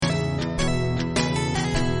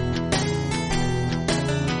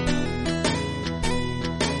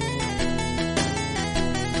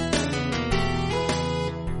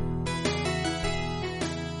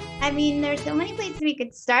I mean, there's so many places we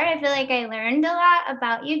could start. I feel like I learned a lot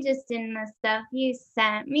about you just in the stuff you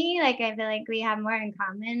sent me. Like, I feel like we have more in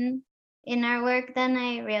common in our work than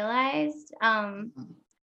I realized.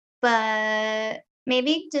 But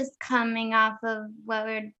maybe just coming off of what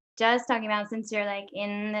we're just talking about, since you're like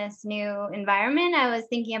in this new environment, I was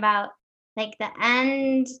thinking about like the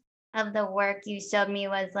end of the work you showed me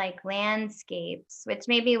was like landscapes, which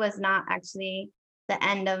maybe was not actually the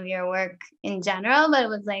end of your work in general, but it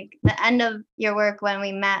was like the end of your work when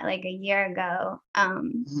we met like a year ago.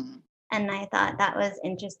 Mhm. And I thought that was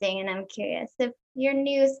interesting, and I'm curious if your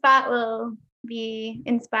new spot will be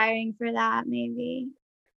inspiring for that, maybe.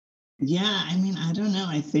 Yeah, I mean, I don't know.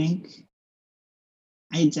 I think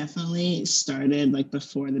I definitely started like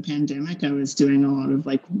before the pandemic. I was doing a lot of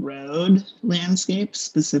like road landscapes Yeah.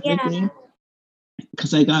 specifically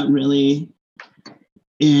because I got really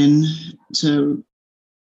into,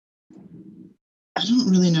 I don't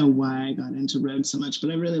really know why I got into roads so much,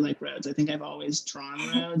 but I really like roads. I think I've always drawn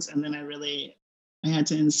roads. And then I had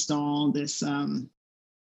to install this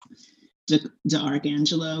De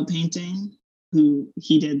Arcangelo painting, who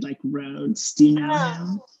he did like roads. Do you know Oh,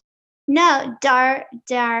 him? no, Darkangelo?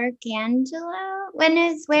 Where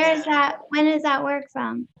is Yeah. that when is that work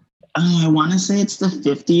from? Oh, I want to say it's the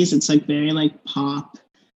 50s. It's like very like pop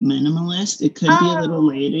minimalist. It could be a little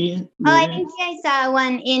Oh, I later. think I saw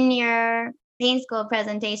one in your paint school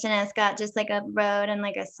presentation. It's got just like a road and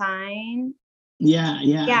like a sign. Yeah,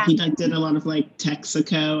 yeah. Yeah, He like did a lot of like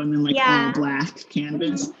Texaco and then like all yeah. black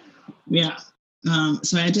canvas. Mhm. Yeah.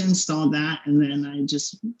 So I had to install that, and then I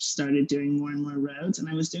just started doing more and more roads, and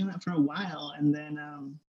I was doing that for a while, and then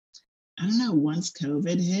I don't know. Once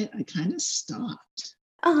COVID hit, I kind of stopped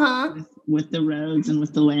Uh-huh. with the roads and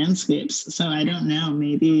with the landscapes. So I don't know.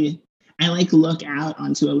 Maybe I like look out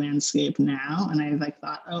onto a landscape now, and I like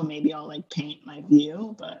thought, oh, maybe I'll like paint my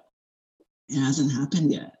view, but it hasn't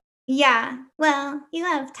happened yet. Yeah, well, you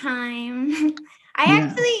have time. I Yeah.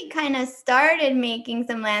 actually kind of started making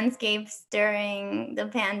some landscapes during the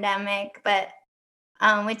pandemic, but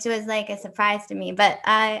which was like a surprise to me. But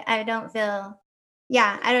I don't feel,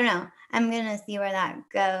 yeah, I don't know. I'm gonna see where that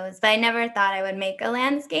goes. But I never thought I would make a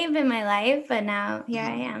landscape in my life, but now here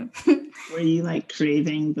I Uh, am. were you like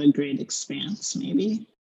craving the great expanse, maybe?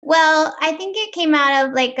 Well, I think it came out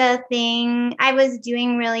of like a thing. I was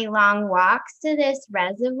doing really long walks to this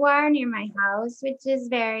reservoir near my house, which is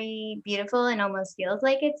very beautiful and almost feels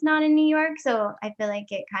like it's not in New York. So I feel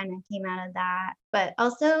like it kind of came out of that. But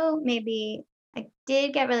also, maybe I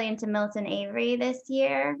did get really into Milton Avery this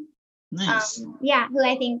year. Nice. Yeah, who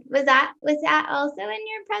I think was that also in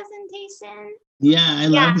your presentation? Yeah, I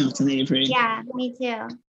Yeah, love Milton Avery. yeah, me too.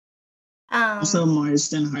 Also Um,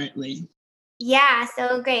 Marsden Hartley. Yeah,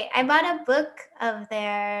 so great. I bought a book of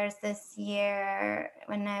theirs this year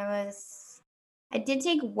when I did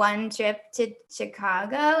take one trip to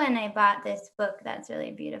Chicago and I bought this book that's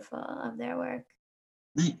really beautiful of their work.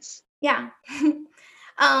 Nice. Yeah.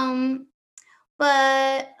 um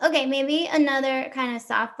but okay, maybe another kind of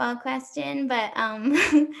softball question, but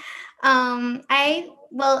I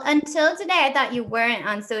well, until today I thought you weren't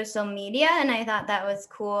on social media and I thought that was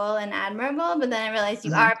cool and admirable, but then I realized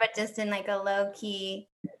you Uh-huh. are, but just in like a low key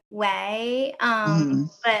way. Mhm.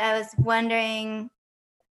 But I was wondering,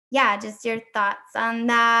 yeah, just your thoughts on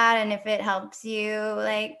that and if it helps you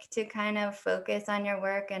like to kind of focus on your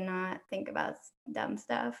work and not think about dumb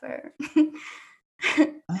stuff or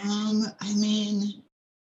I mean,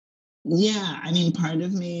 yeah, I mean, part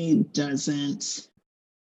of me doesn't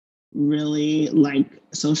really like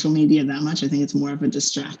social media that much. I think it's more of a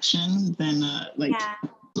distraction than a like Yeah.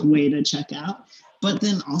 way to check out. But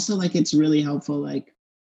then also like it's really helpful like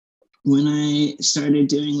when I started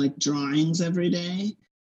doing like drawings every day,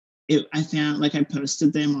 I found like I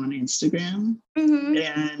posted them on Instagram, Mhm.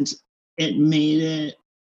 and it made it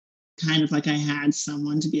kind of like I had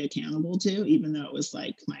someone to be accountable to, even though it was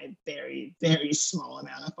like my very, very small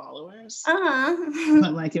amount of followers. Uh-huh.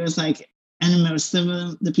 But like it was like, and most of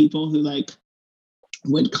them, the people who like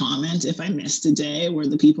would comment if I missed a day were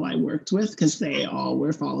the people I worked with because they all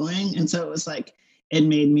were following. And so it was like, it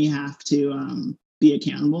made me have to be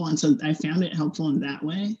accountable. And so I found it helpful in that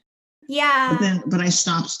way. Yeah, But I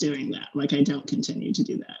stopped doing that. Like I don't continue to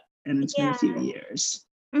do that. And it's been a yeah, few years.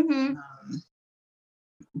 mhm. Um,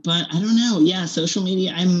 but I don't know. Yeah, social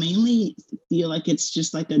media, I mainly feel like it's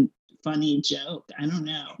just like a funny joke. I don't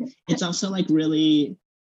know. It's also like really,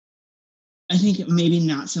 I think maybe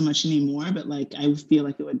not so much anymore, but like I feel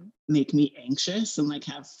like it would make me anxious and like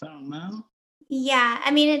have FOMO. Yeah,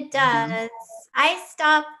 I mean, it You know? does. I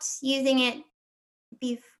stopped using it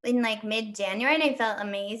in like mid-January, and I felt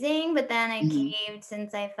amazing, but then I Mhm. caved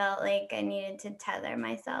since I felt like I needed to tether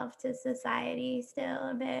myself to society still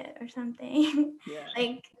a bit or something. Yeah.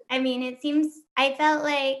 Like, I mean, it seems I felt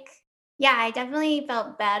like yeah, I definitely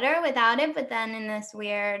felt better without it, but then in this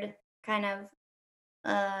weird kind of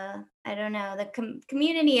I don't know, the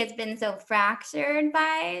community has been so fractured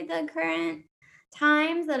by the current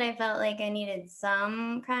times that I felt like I needed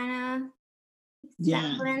some kind of Yeah.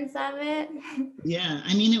 semblance of it. Yeah,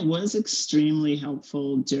 I mean, it was extremely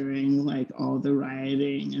helpful during like all the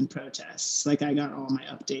rioting and protests. Like, I got all my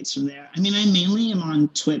updates from there. I mean, I mainly am on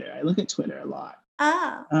Twitter. I look at Twitter a lot,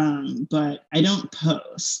 Oh, but I don't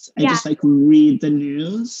post. I yeah, just like read the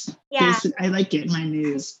news. yeah, Basically, I like get my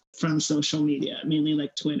news from social media, mainly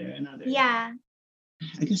like Twitter and other. yeah.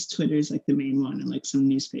 I guess Twitter is like the main one, and like some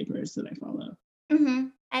newspapers that I follow.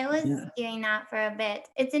 I was Yeah, doing that for a bit.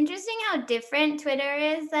 It's interesting how different Twitter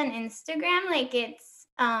is than Instagram. Like it's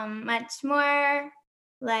much more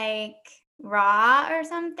like raw or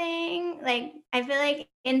something. Like I feel like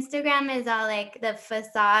Instagram is all like the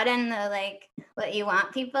facade and the like what you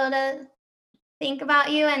want people to think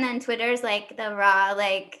about you, and then Twitter's like the raw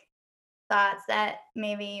like thoughts that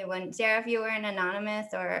maybe you wouldn't share if you were an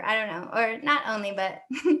anonymous or I don't know, or not only but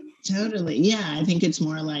totally. Yeah, I think it's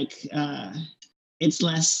more like it's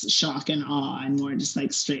less shock and awe and more just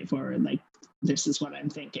like straightforward. Like, this is what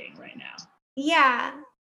I'm thinking right now. yeah,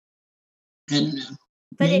 I don't know.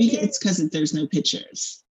 but it Maybe is it's because there's no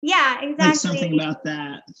pictures. yeah, Like something exactly. about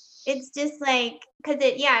that. It's just like, cause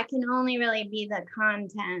it yeah, it can only really be the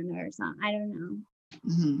content or something. I don't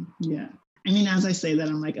know. Yeah. I mean, as I say that,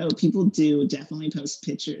 I'm like, oh, people do definitely post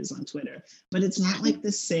pictures on Twitter, but it's not like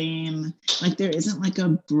the same. Like, there isn't like a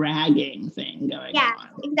bragging thing going Yes, on,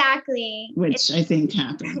 exactly. It which I think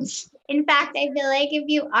happens. in fact, I feel like if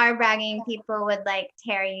you are bragging, people would, like,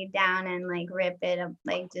 tear you down and, like, rip it up,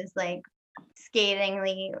 like, just, like,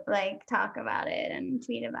 scathingly, like, talk about it and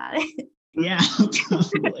tweet about it. Yeah,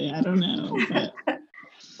 probably. I don't know, but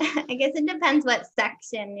I guess it depends what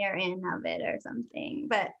section you're in of it or something,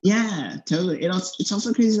 but yeah, totally. It's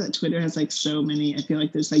also crazy that Twitter has like so many. I feel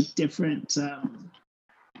like there's like different.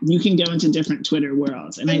 You can go into different Twitter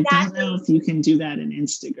worlds, and I don't know exactly. if you can do that in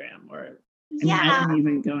Instagram or. I mean, I Yeah. don't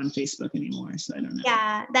even go on Facebook anymore, so I don't know.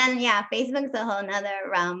 Yeah, then yeah, Facebook's a whole nother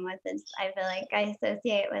realm with this. I feel like I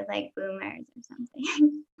associate with like boomers or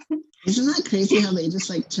something. Isn't that crazy how they just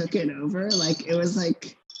like took it over? Like, it was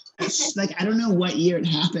like, like, I don't know what year it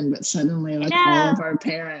happened, but suddenly like all No, of our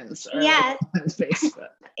parents are like yes, on Facebook.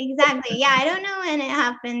 exactly. Yeah, I don't know when it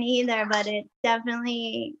happened either, but it's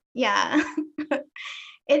definitely yeah.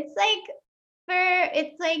 It's like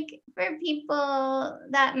it's like for people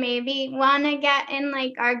that maybe want to get in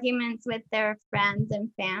like arguments with their friends and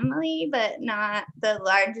family, but not the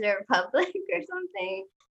larger public or something.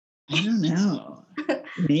 I don't know.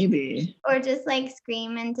 Maybe. Or just, like,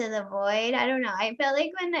 scream into the void, I don't know, I felt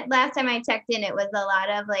like when the last time I checked in, it was a lot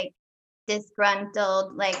of, like,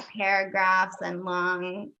 disgruntled, like, paragraphs and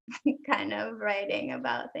long kind of writing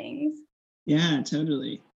about things. Yeah,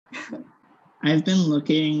 totally. I've been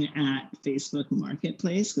looking at Facebook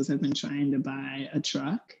Marketplace because I've been trying to buy a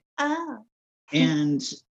truck, Oh. and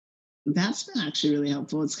that's been actually really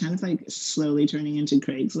helpful. It's kind of like slowly turning into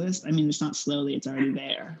Craigslist. I mean, it's not slowly, it's already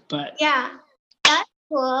there, but Yeah, that's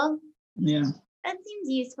cool. yeah, That seems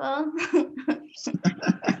useful.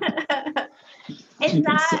 I Is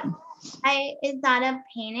guess so. that is that a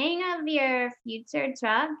painting of your future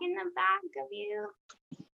truck in the back of you?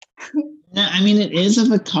 No, I mean, it is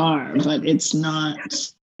of a car, but it's not.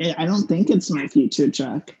 I don't think it's my future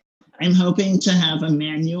truck. I'm hoping to have a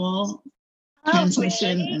manual Oh,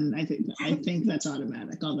 transmission, really? and I think that's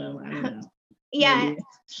automatic. Although I don't know, Yeah, maybe.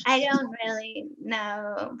 I don't really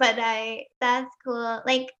know, but I that's cool.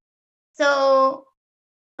 Like, so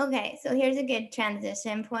okay, so here's a good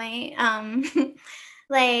transition point.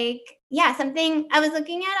 Like, yeah, something I was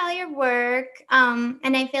looking at all your work, and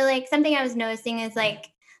I feel like something I was noticing is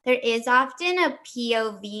like there is often a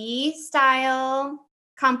POV style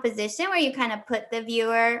composition where you kind of put the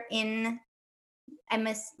viewer in I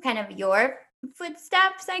miss kind of your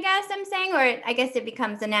footsteps, I guess I'm saying, or I guess it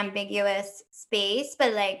becomes an ambiguous space,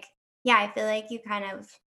 but like, yeah, I feel like you kind of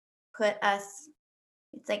put us,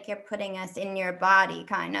 it's like you're putting us in your body,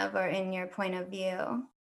 kind of, or in your point of view.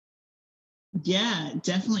 Yeah,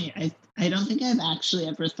 definitely. I don't think I've actually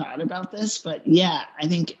ever thought about this, but yeah, I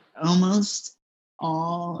think almost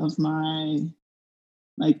all of my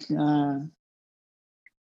like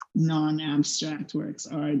non-abstract works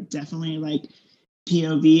are definitely like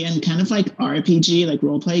POV and kind of like RPG, like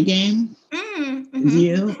role play game Mm,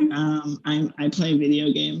 view. hmm I play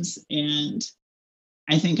video games, and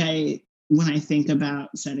I think when I think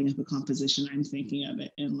about setting up a composition, I'm thinking of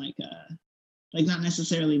it in like not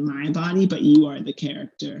necessarily my body, but you are the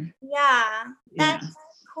character. Yeah, Yeah. that's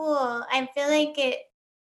cool. I feel like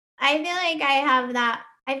I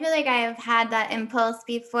have had that impulse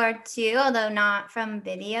before too, although not from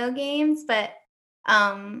video games, but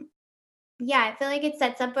um yeah, I feel like it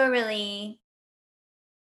sets up a really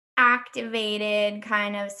activated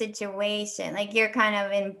kind of situation. Like you're kind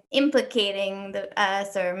of implicating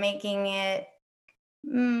us or making it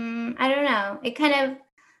I don't know. It kind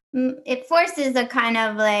of it forces a kind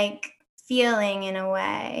of like feeling in a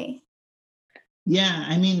way. Yeah,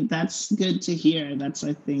 I mean, that's good to hear. That's,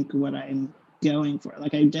 I think, what I'm going for.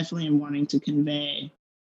 Like, I definitely am wanting to convey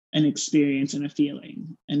an experience and a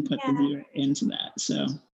feeling and put the Yeah. viewer into that. So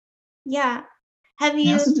Yeah. Have I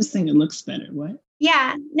you also just think it looks better. What?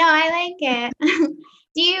 Yeah, no, I like it.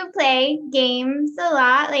 Do you play games a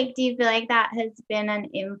lot? Like, do you feel like that has been an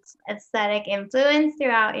aesthetic influence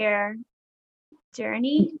throughout your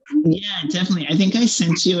journey? Yeah, definitely. I think I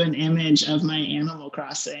sent you an image of my Animal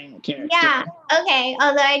Crossing Yeah, character. okay.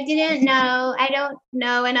 Although I don't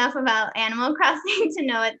know enough about Animal Crossing to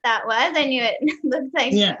know what that was. I knew it looked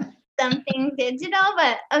like Yeah, something digital,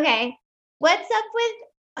 but okay. What's up with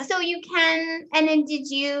so you can and then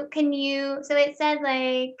can you so it said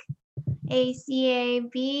like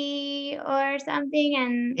ACAB or something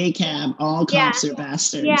and ACAB, all yeah, cops are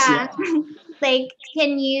bastards. yeah. Yeah. Like,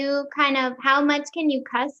 can you kind of how much can you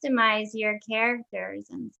customize your characters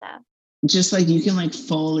and stuff? Just like you can like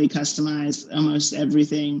fully customize almost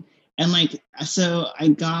everything. And like, so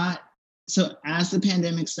as the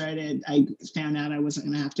pandemic started, I found out I wasn't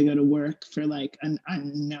going to have to go to work for like an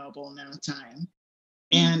unknowable amount of time.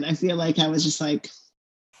 And I feel like I was just like,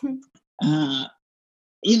 uh,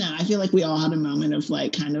 I feel like we all had a moment of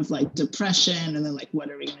like kind of like depression and then like,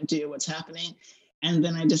 what are we going to do? What's happening? And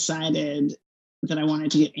then I decided that I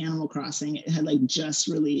wanted to get Animal Crossing. It had like just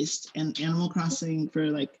released, and Animal Crossing for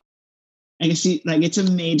like, I guess like it's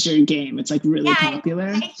a major game. It's like Yeah, really popular.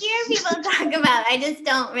 I hear people talk about it, I just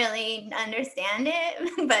don't really understand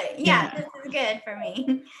it, but yeah, Yeah. this is good for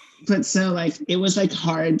me. But so like it was like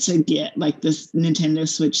hard to get like this Nintendo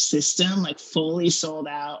Switch system like fully sold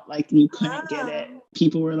out. Like you couldn't get it. Oh.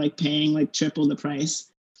 People were like paying like triple the price.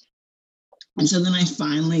 And so then I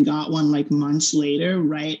finally got one like months later,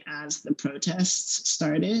 right as the protests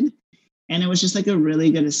started. And it was just like a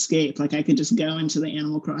really good escape. Like I could just go into the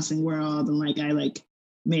Animal Crossing world, and like I like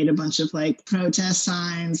made a bunch of like protest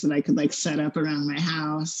signs that I could like set up around my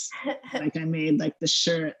house. Like I made like the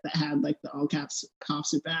shirt that had like the all caps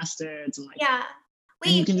cops are bastards, and like, Yeah.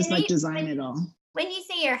 and you Wait, can just like design it all. when you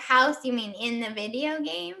say your house, you mean in the video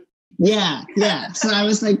game? Yeah, yeah. So I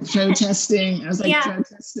was like protesting. I was like Yeah.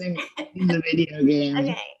 protesting in the video game.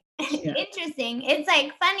 Okay. Yeah. Interesting. It's,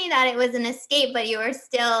 like, funny that it was an escape, but you were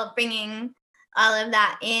still bringing all of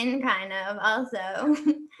that in kind of also.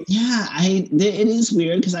 Yeah, it is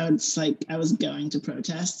weird because I was going to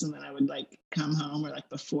protests, and then I would like come home, or like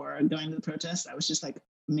before going to the protest, I was just like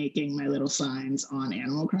making my little signs on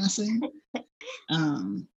Animal Crossing.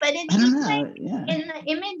 But it I don't seems like know. Yeah. in the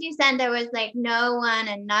image you sent, there was, like, no one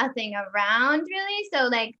and nothing around really, so,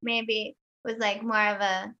 like, maybe it was, like, more of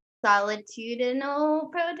a solitudinal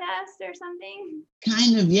protest or something?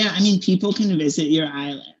 Kind of, yeah. I mean, people can visit your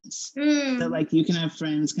islands. So Mm. like you can have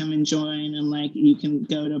friends come and join, and like you can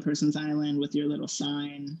go to a person's island with your little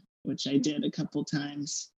sign, which I did a couple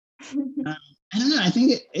times. Um, I don't know. I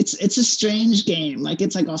think it's a strange game. Like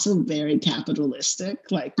it's like also very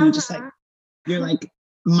capitalistic. Like you just like Uh-huh. you're like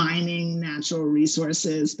mining natural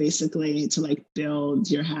resources basically to like build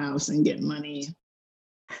your house and get money,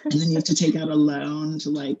 and then you have to take out a loan to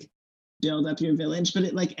like build up your village. But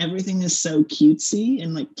it like everything is so cutesy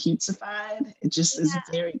and like cutesified. It just is Yeah.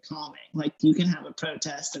 very calming. Like you can have a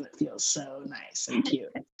protest and it feels so nice and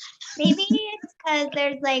cute. Maybe it's because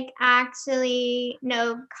there's, like, actually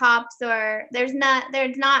no cops or there's not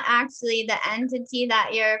actually the entity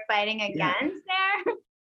that you're fighting Yeah, against there.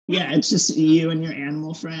 yeah, it's just you and your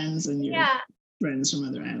animal friends and your Yeah. friends from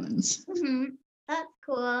other islands. Mhm. That's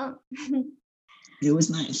cool. It was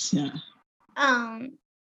nice. Yeah. Um,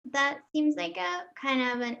 that seems like a kind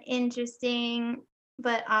of an interesting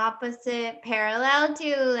but opposite parallel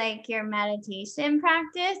to, like, your meditation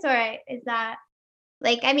practice, or is that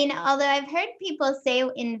like, I mean, although I've heard people say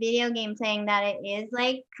in video game playing that it is,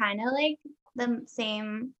 like, kinda like the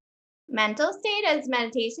same mental state as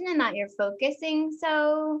meditation and that you're focusing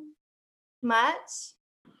so much.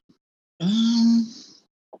 um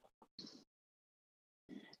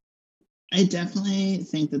I definitely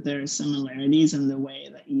think that there are similarities in the way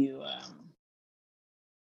that you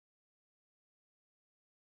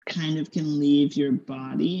kind of can leave your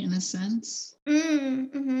body in a sense.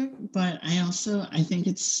 Mm-hmm. But I think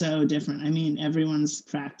it's so different. I mean, everyone's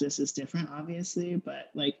practice is different, obviously,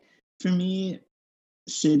 but like for me,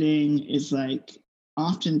 sitting is like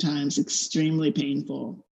oftentimes extremely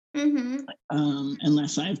painful, Mm-hmm.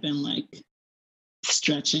 unless I've been like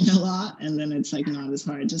stretching a lot, and then it's like not as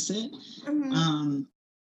hard to sit. Mm-hmm. Um,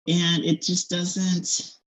 and it just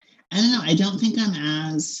doesn't, I don't know, I don't think I'm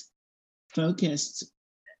as focused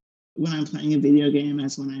when I'm playing a video game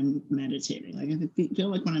as when I'm meditating. Like I feel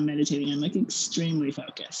like when I'm meditating, I'm like extremely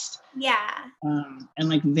focused, Yeah. and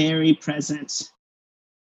like very present,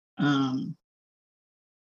 um,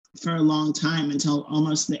 for a long time until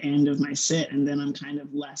almost the end of my sit, and then I'm kind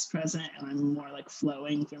of less present and I'm more like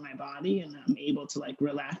flowing through my body and I'm able to like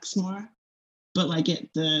relax more. But like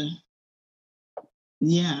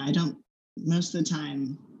yeah, I don't, most of the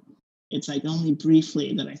time it's like only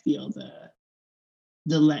briefly that I feel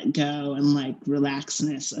the let go and like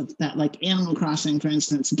relaxedness of that, like Animal Crossing, for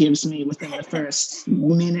instance, gives me within the first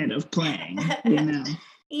minute of playing, you know.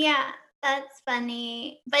 Yeah, that's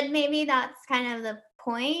funny. But maybe that's kind of the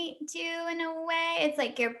point too, in a way. It's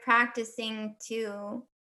like you're practicing to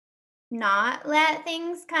not let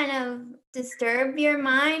things kind of disturb your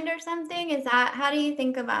mind or something. Is that how do you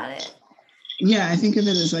think about it? Yeah, I think of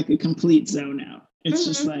it as like a complete zone out. It's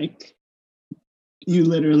just Mm-hmm. like you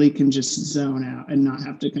literally can just zone out and not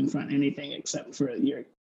have to confront anything except for your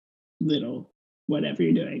little whatever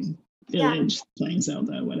you're doing, Yeah. village, playing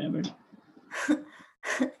Zelda, whatever.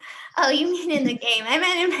 Oh, you mean in the game? I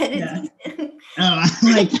meant in Yeah. meditation. Oh,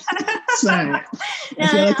 I'm like, sorry. I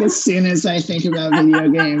feel No, like no. as soon as I think about video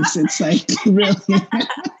games, it's like really.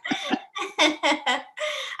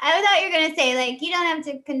 I thought you were gonna say like you don't have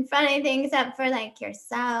to confront anything except for like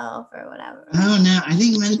yourself or whatever. Oh no, I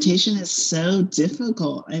think meditation is so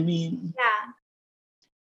difficult. I mean, Yeah.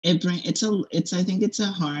 I think it's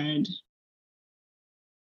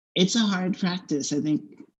a hard practice. I think,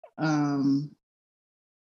 um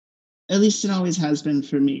at least it always has been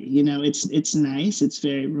for me. You know, it's nice, it's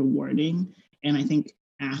very rewarding, and I think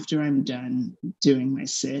after I'm done doing my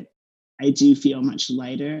sit, I do feel much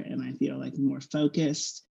lighter and I feel like more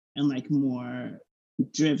focused and like more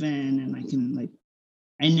driven, and I can like,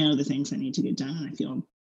 I know the things I need to get done and I feel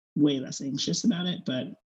way less anxious about it. But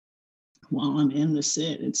while I'm in the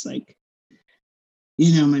sit, it's like,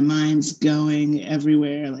 you know, my mind's going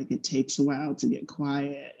everywhere. Like it takes a while to get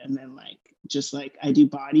quiet. And then like just like I do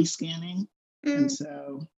body scanning. And Mm,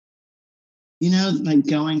 so, you know, like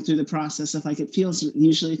going through the process of like it feels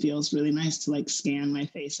usually feels really nice to like scan my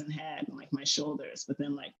face and head and like my shoulders, but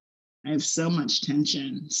then like I have so much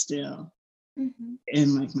tension still mhm,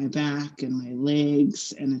 in like my back and my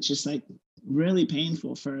legs. And it's just like really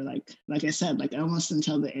painful for like I said, like almost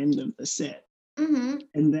until the end of the sit. mhm.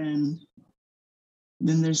 And then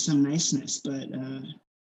there's some niceness, but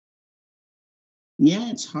yeah,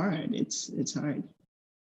 it's hard. It's hard.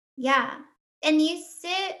 Yeah. And you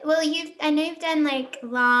sit well, I know you've done like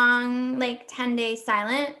long, like 10-day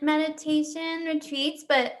silent meditation retreats,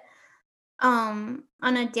 but on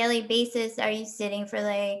a daily basis, are you sitting for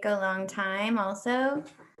like a long time also?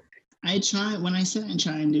 I try when I sit and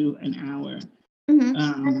try and do an hour. That's a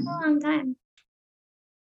Um, long time.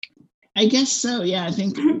 I guess so. Yeah, I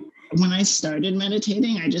think when I started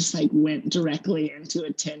meditating, I just like went directly into a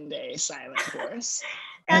 10-day silent course.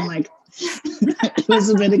 And That's like it was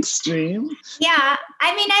a bit extreme. yeah.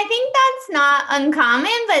 I mean, I think that's not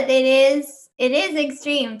uncommon, but it is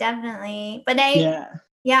extreme, definitely. But Yeah.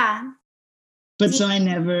 yeah. But Do so I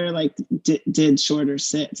never like did shorter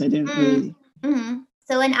sits. I didn't mm, really.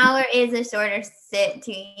 So an hour is a shorter sit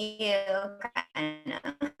to you, kind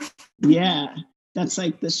of. Yeah, that's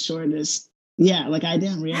like the shortest. Yeah, like I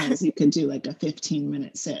didn't realize you could do like a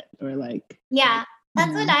 15-minute sit or like, Yeah, you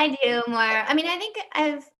that's what know. I do more. I mean, I think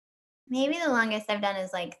I've maybe the longest I've done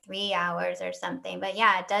is like 3 hours or something. But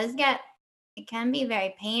yeah, it can be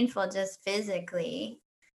very painful just physically.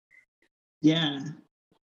 Yeah.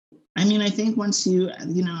 I mean, I think once you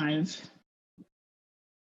know,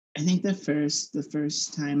 I think the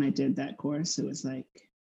first time I did that course, it was like,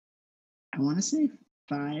 I want to say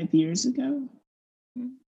 5 years ago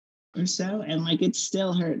Mm. or so. And like it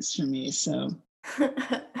still hurts for me. So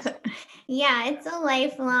Yeah, it's a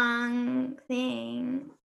lifelong thing.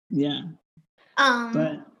 yeah. Um,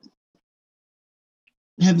 But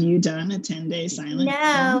have you done a 10-day silent no,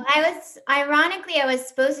 one? I was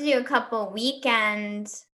supposed to do a couple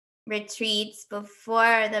weekend retreats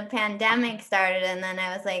before the pandemic started, and then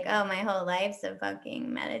I was like, oh, my whole life's a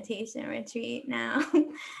fucking meditation retreat now.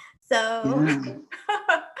 So Yeah.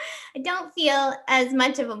 I don't feel as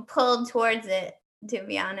much of a pull towards it to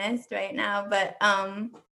be honest, right now.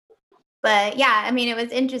 But yeah, I mean, it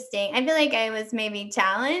was interesting. I feel like I was maybe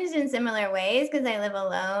challenged in similar ways because I live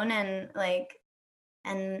alone and like,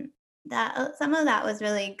 and that some of that was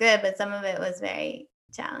really good, but some of it was very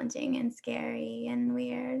challenging and scary and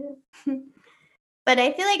weird. But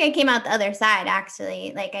I feel like I came out the other side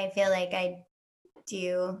actually. Like I feel like I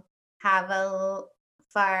do have a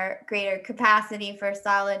far greater capacity for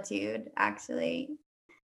solitude actually.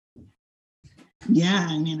 Yeah,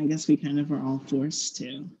 I mean, I guess we kind of are all forced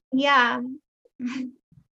to. Yeah.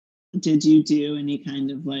 Did you do any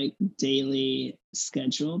kind of like daily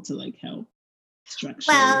schedule to like help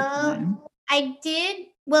structure your time? Well, I did.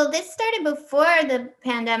 Well, this started before the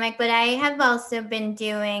pandemic, but I have also been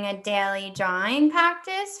doing a daily drawing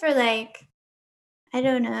practice for like, I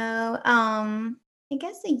don't know, I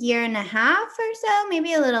guess a year and a half or so,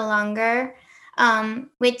 maybe a little longer.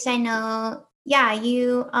 Which I know, yeah,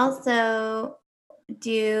 you also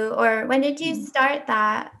do, or when did you start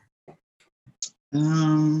that?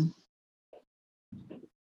 Um,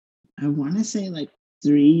 I want to say like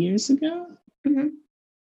 3 years ago. Mhm.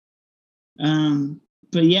 Um,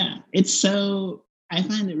 but yeah, it's so I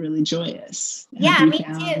find it really joyous. Have Yeah, you me too.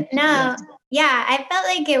 found? Yeah, No, yeah, I felt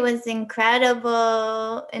like it was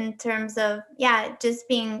incredible in terms of, yeah, just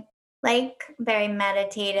being like very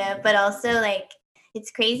meditative, but also like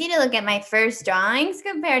it's crazy to look at my first drawings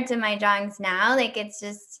compared to my drawings now. Like it's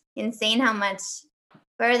just insane how much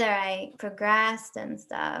further I progressed and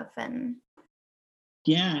stuff. And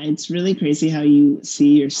yeah, it's really crazy how you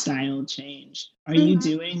see your style change. Are you Mhm.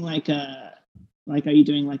 doing like are you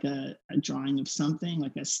doing like a drawing of something,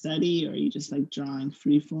 like a study, or are you just like drawing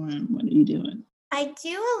free form? What are you doing? I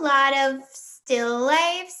do a lot of still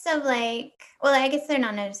lifes of like, well, I guess they're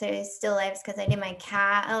not necessarily still lifes because I do my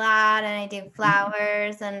cat a lot and I do Mhm.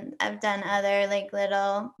 flowers and I've done other like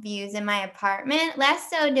little views in my apartment. Less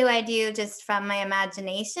so do I do just from my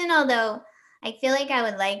imagination, although I feel like I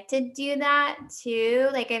would like to do that too.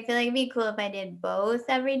 Like I feel like it'd be cool if I did both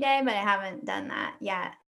every day, but I haven't done that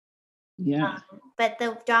yet. Yeah, But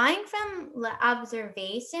the drawing from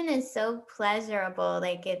observation is so pleasurable.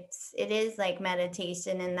 Like it is like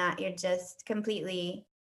meditation in that you're just completely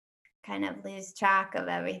kind of lose track of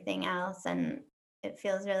everything else and it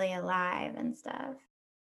feels really alive and stuff.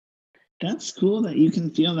 that's cool that you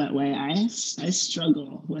can feel that way. I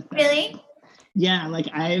struggle with that. Really? Yeah, like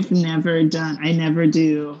I never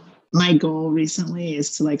do. My goal recently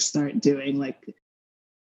is to like start doing like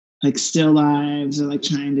still lives or like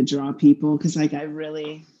trying to draw people because like I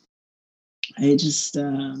just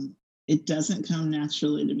it doesn't come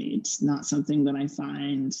naturally to me. It's not something that I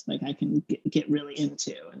find like I can get really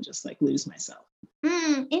into and just like lose myself.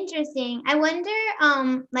 Interesting. I wonder,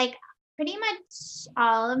 like pretty much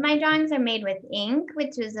all of my drawings are made with ink,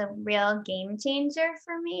 which was a real game changer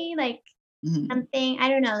for me. Like Mhm. something, I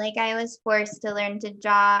don't know, like I was forced to learn to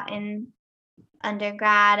draw in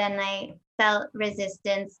undergrad and I felt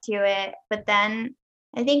resistance to it. But then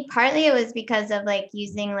I think partly it was because of like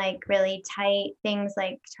using like really tight things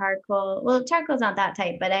like charcoal. Well, charcoal's not that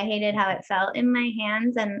tight, but I hated how it felt in my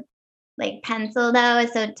hands. And like pencil though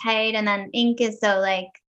is so tight and then ink is so like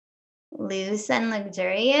loose and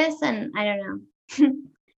luxurious. And I don't know.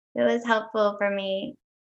 It was helpful for me.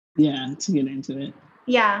 Yeah, to get into it.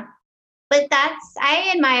 Yeah. But that's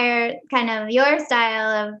I admire kind of your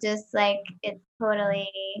style of just like it's totally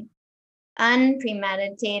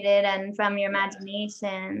unpremeditated and from your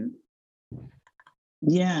imagination.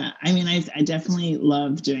 Yeah, I mean, I definitely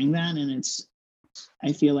love doing that, and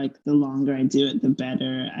I feel like the longer I do it, the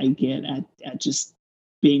better I get at just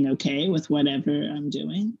being okay with whatever I'm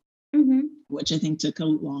doing, Mhm. which I think took a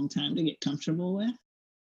long time to get comfortable with.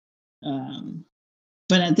 Um,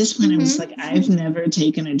 but at this point, I'm just like, Mhm. I've never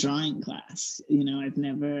taken a drawing class. You know, I've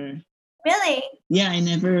never, Really? yeah, I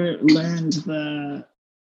never learned the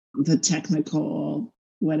technical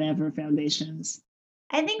whatever foundations.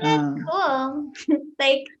 I think that's Um, cool.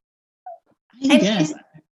 Like, I I guess mean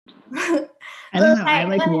I don't well, know. I I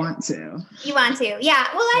like when want to. you want to. Yeah.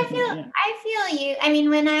 Well, Definitely, yeah. I feel you. I mean,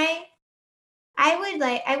 when I would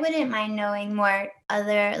like I wouldn't mind knowing more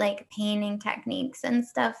other like painting techniques and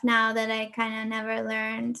stuff now that I kind of never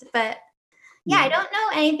learned. But yeah, I Yeah. don't know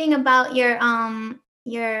anything about your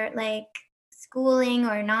like schooling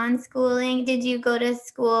or non-schooling. Did you go to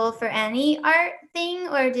school for any art thing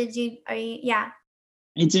or did you are you yeah.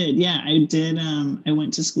 I did. Yeah, I did. I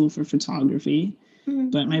went to school for photography,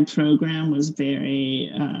 Mhm. but my program was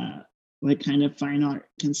very like kind of fine art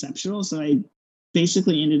conceptual. So I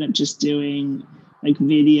basically ended up just doing like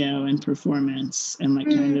video and performance and like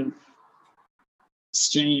kind Mm, of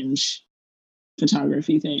strange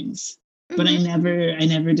photography things. but I Mhm.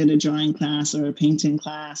 never did a drawing class or a painting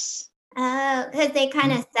class. Oh, because they Mm.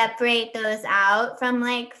 kinda separate those out from,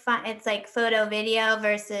 like, it's like photo video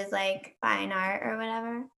versus, like, fine art or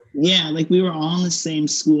whatever? Yeah, like we were all in the same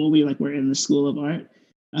school. We like were in the School of Art.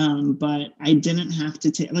 But I didn't have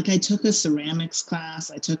to take like I took a ceramics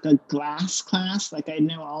class, I took a glass class, like I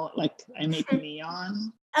know all like I make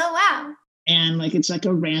neon Oh, wow. and like it's like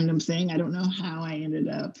a random thing. I don't know how I ended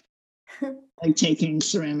up like taking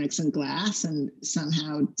ceramics and glass and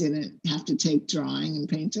somehow didn't have to take drawing and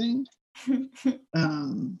painting.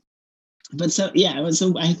 Um but so yeah, it was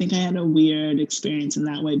I think I had a weird experience in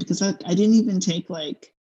that way because I didn't even take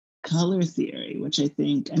like color theory, which I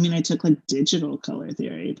think I mean I took like digital color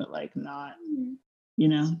theory, but like not, Hmm, you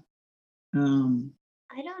know. Um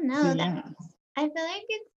I don't so know, that yeah. I feel like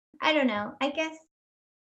it's I don't know, I guess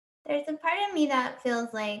there's a part of me that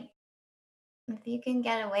feels like if you can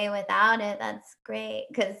get away without it, that's great.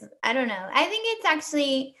 Cause I don't know, I think it's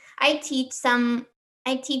actually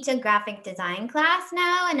I teach a graphic design class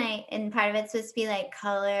now, and part of it's supposed to be, like,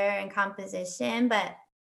 color and composition, but I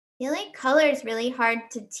feel like color is really hard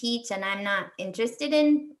to teach, and I'm not interested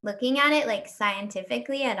in looking at it, like,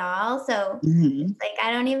 scientifically at all, so it's Mhm. like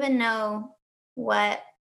I don't even know what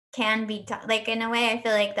can be taught. Like, in a way, I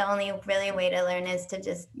feel like the only really way to learn is to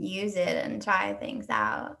just use it and try things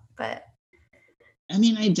out, but I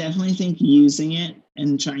mean, I definitely think using it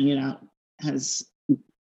and trying it out has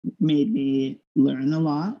made me learn a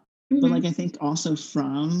lot. But like mhm. I think also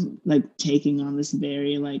from like taking on this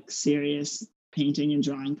very like serious painting and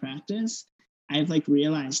drawing practice, I've like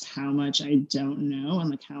realized how much I don't know and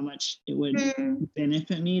like how much it would Mm.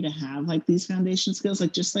 benefit me to have like these foundation skills.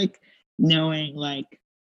 Like just like knowing like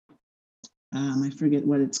I forget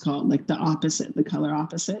what it's called, like the opposite, the color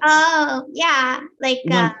opposites. Oh, yeah, like,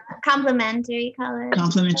 Like complementary colors.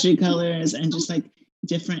 complementary colors and just like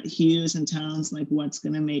different hues and tones, like what's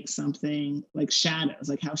going to make something like shadows,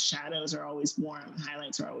 like how shadows are always warm and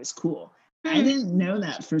highlights are always cool. I Mm. didn't know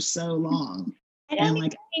that for so long. I don't And even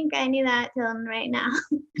like, think I knew that till right now.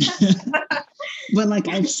 but like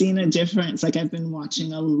I've seen a difference. Like I've been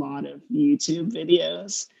watching a lot of YouTube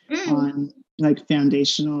videos Mm, on like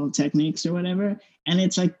foundational techniques or whatever. And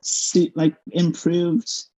it's like, like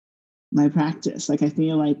improved my practice. Like I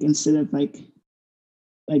feel like instead of like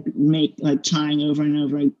make like trying over and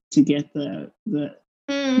over to get the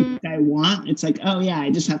mm, look I want. It's like, oh yeah, I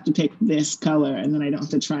just have to pick this color and then I don't have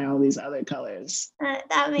to try all these other colors that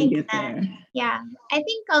to makes get sense. there. Yeah. I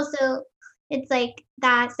think also it's like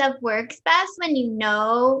that stuff works best when you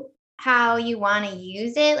know how you wanna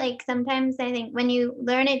use it. Like, sometimes I think when you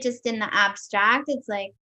learn it just in the abstract, it's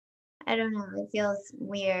like, I don't know, it feels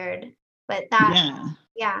weird. But that Yeah,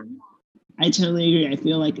 yeah. I totally agree. I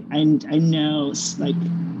feel like I know like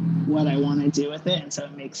what I want to do with it, and so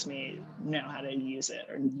it makes me know how to use it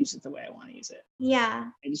or use it the way I want to use it. Yeah.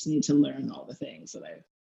 I just need to learn all the things that I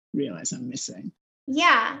realize I'm missing.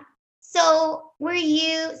 Yeah. So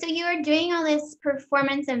you were doing all this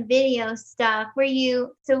performance and video stuff. Were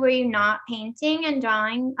you not painting and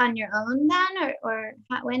drawing on your own then, or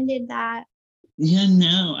when did that? Yeah,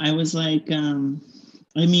 no, I was like, I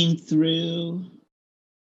mean, through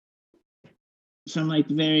from like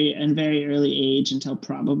very early age until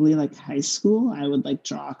probably like high school, I would like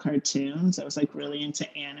draw cartoons. I was like really into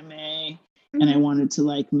anime and I Mhm, wanted to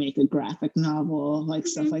like make a graphic novel, like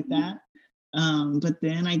stuff like mhm, that. But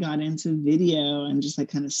then I got into video and just like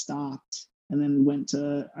kind of stopped and then went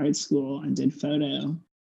to art school and did photo.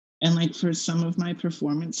 And like for some of my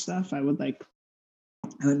performance stuff, I would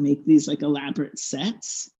make these like elaborate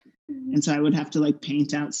sets. mhm, And so I would have to like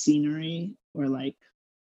paint out scenery or like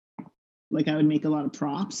I would make a lot of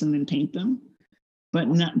props and then paint them, but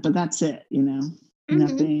not but that's it, you know.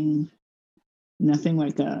 mhm, Nothing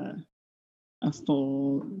like a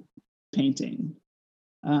full painting.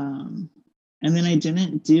 Um and then I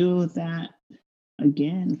didn't do that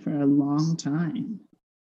again for a long time.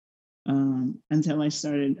 Until I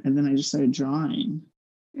started and then I just started drawing.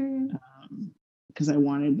 mhm, Because I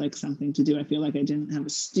wanted like something to do. I feel like I didn't have a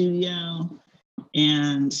studio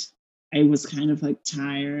and I was kind of like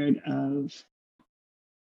tired of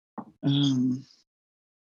um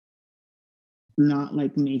not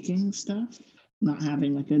like making stuff, not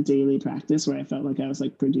having like a daily practice where I felt like I was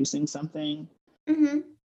like producing something. mhm,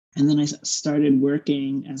 And then I started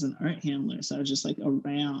working as an art handler. So I was just like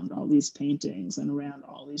around all these paintings and around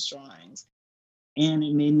all these drawings. And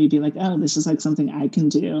it made me be like, oh, this is like something I can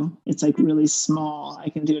do. It's like really small. I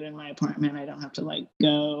can do it in my apartment. I don't have to like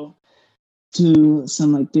go to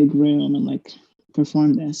some like big room and like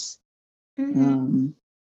perform this. mhm, Um,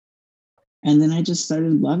 and then I just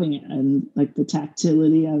started loving it and like the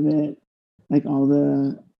tactility of it like all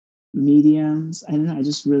the mediums. I don't know, I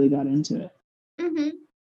just really got into it. Mhm.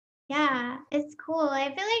 Yeah, it's cool.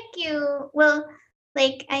 I feel like well,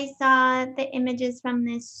 like I saw the images from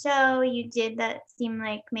this show you did that seemed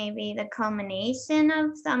like maybe the culmination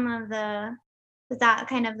of some of the was that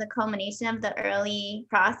kind of the culmination of the early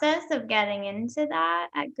process of getting into that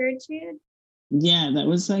at Gertrude? Yeah, that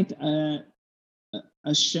was like a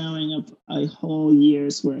showing of a whole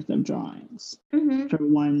year's worth of drawings Mhm. for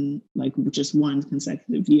one, like just one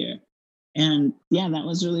consecutive year. And yeah, that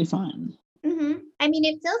was really fun. Mhm. I mean,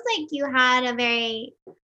 it feels like you had a very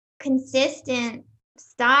consistent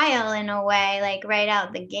style in a way, like right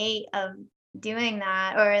out the gate of doing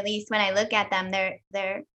that, or at least when I look at them,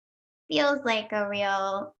 there feels like a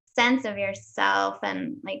real sense of yourself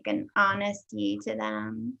and like an honesty to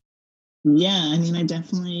them. Yeah, I mean,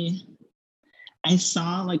 I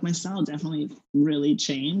saw like my style definitely really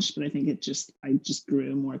changed, but I think I just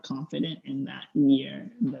grew more confident in that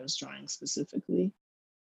year, in those drawings specifically.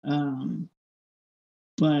 Um,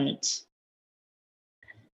 but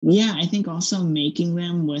yeah, I think also making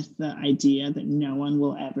them with the idea that no one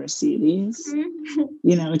will ever see these. Mhm.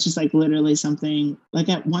 It's just like literally something like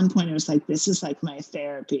at one point it was like, this is like my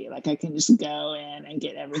therapy. Like I can just go in and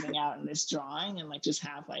get everything out in this drawing and like just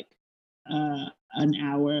have like an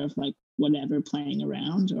hour of like whatever playing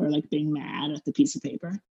around or like being mad at the piece of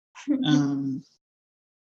paper. Um,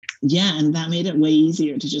 yeah, and that made it way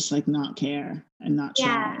easier to just like not care and not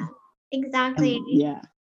Yeah, try. exactly. Yeah.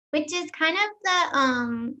 Which is kind of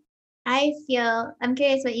the I feel I'm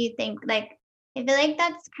curious what you think. Like I feel like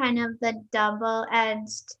that's kind of the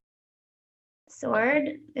double-edged sword,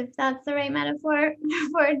 if that's the right metaphor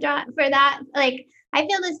for that. Like I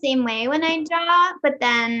feel the same way when I draw, but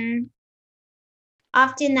then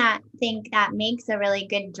often that think that makes a really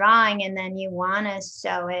good drawing and then you wanna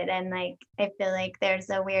show it and, like, I feel like there's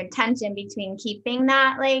a weird tension between keeping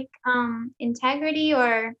that, like, integrity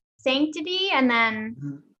or sanctity and then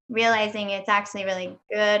Mhm. realizing it's actually really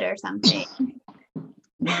good or something.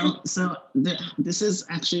 Well, so this is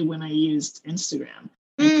actually when I used Instagram.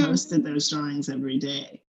 I Mm, posted those drawings every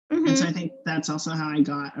day. And so mhm. I think that's also how I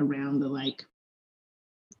got around the like,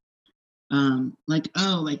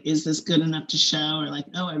 oh, like, is this good enough to show? Or like,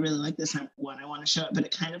 oh, I really like this one. I want to show it. But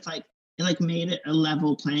it kind of like it like made it a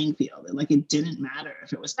level playing field. It didn't matter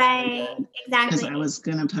if it was bad or Right, good because exactly. I was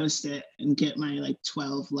gonna post it and get my like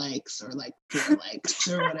 12 likes or like 4 likes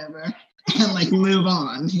or whatever and like move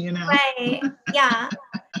on. Right, yeah.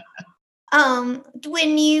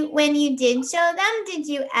 When you did show them, did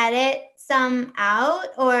you edit some out,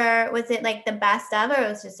 or was it, like, the best of, or it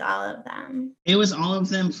was just all of them? It was all of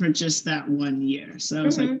them for just that one year. So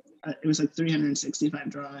Mhm. it was like 365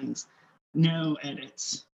 drawings, no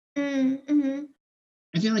edits. Mm, mhm.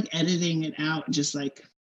 I feel like editing it out just like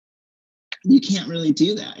you can't really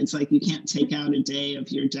do that. It's like you can't take out a day of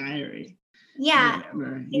your diary or Yeah,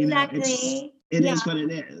 whatever. exactly. It Yeah, is what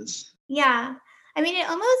it is. yeah. I mean, it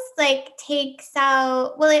almost, like, takes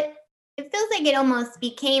out well, it feels like it almost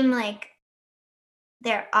became, like,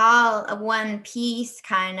 they're all a one piece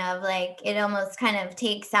kind of, like, it almost kind of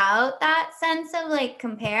takes out that sense of, like,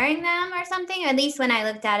 comparing them or something, at least when I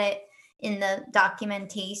looked at it in the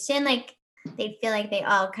documentation, like, they feel like they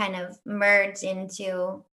all kind of merge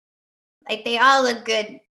into like, they all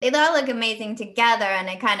look amazing together, and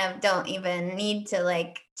I kind of don't even need to,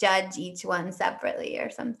 like, judge each one separately or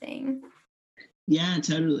something. Yeah,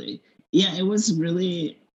 totally. Yeah, it was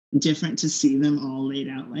really different to see them all laid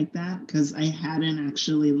out like that because I hadn't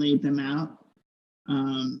actually laid them out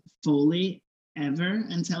fully ever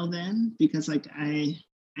until then because like I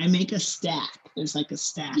make a stack. There's like a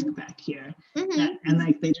stack Mhm. back here that Mhm. and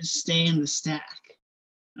like they just stay in the stack.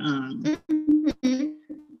 Um, Mhm.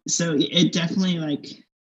 so it definitely like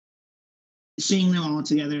seeing them all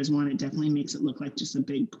together as one. It definitely makes it look like just a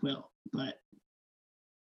big quilt. But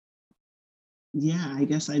yeah, I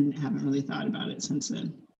guess I haven't really thought about it since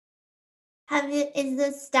then. Have you is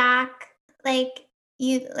the stack, like,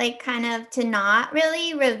 you like, kind of to not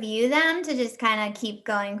really review them, to just kinda keep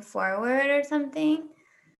going forward or something?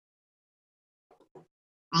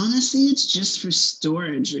 Honestly, it's just for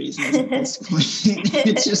storage reasons at this point.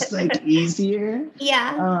 It's just like easier.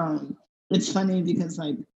 Yeah. Um, it's funny because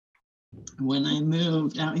like when I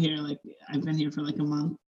moved out here, like I've been here for like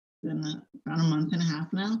about a month and a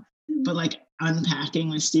half now. But Mhm. like unpacking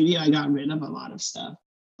my studio, I got rid of a lot of stuff.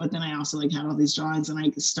 But then I also like had all these drawings, and I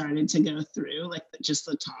started to go through like just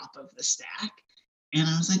the top of the stack, and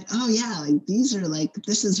I was like, oh yeah, like these are like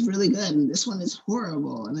this is really good, and this one is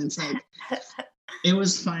horrible, and it's like it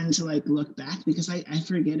was fun to like look back because I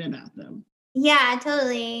forget about them. Yeah,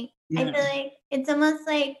 totally. I feel Yeah. like it's almost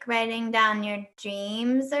like writing down your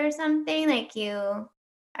dreams or something, like you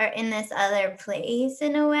are in this other place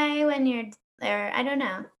in a way when you're there. I don't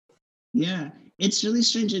know. Yeah. It's really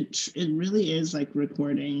strange. It really is like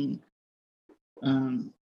recording,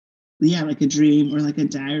 um, yeah, like a dream or like a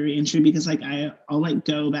diary entry, because like I'll like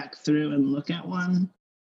go back through and look at one,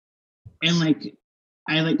 and like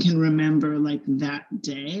I like can remember like that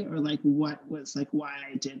day, or like what was like why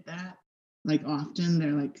I did that. Like often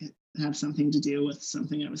they're like have something to do with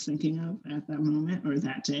something I was thinking of at that moment or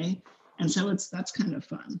that day. And so that's kind of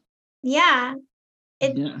fun. Yeah.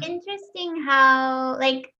 It's Yeah. interesting how,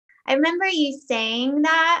 like, I remember you saying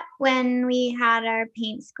that when we had our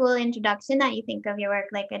paint school introduction that you think of your work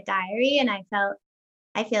like a diary, and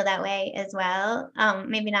I feel that way as well.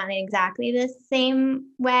 Maybe not in exactly the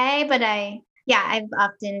same way, but yeah, I've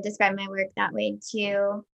often described my work that way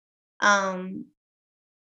too. Um,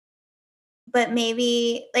 but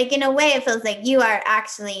maybe like in a way it feels like you are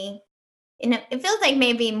actually it feels like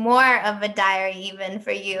maybe more of a diary even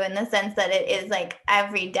for you in the sense that it is like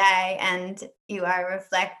every day and you are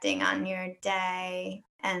reflecting on your day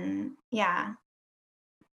and yeah.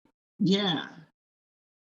 Yeah.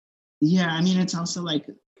 Yeah. I mean, it's also like,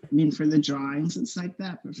 I mean, for the drawings, it's like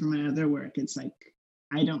that. But for my other work, it's like,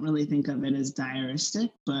 I don't really think of it as diaristic,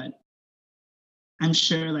 but I'm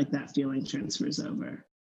sure like that feeling transfers over.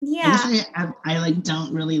 I Yeah. guess I like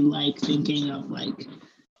don't really like thinking of like,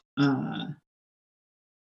 uh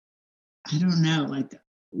I don't know, like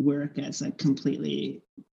work as like completely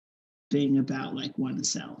being about like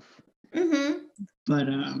oneself. Mhm. But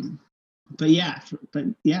but yeah, but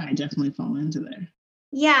yeah, I definitely fall into there.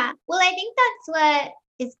 Yeah. Well, I think that's what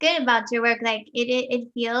is good about your work. Like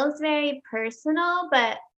it feels very personal,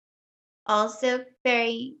 but also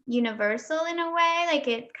very universal in a way. Like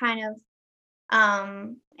it kind of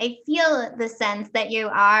I feel the sense that you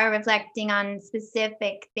are reflecting on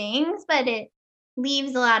specific things, but it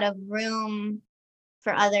leaves a lot of room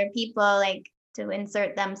for other people like to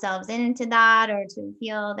insert themselves into that or to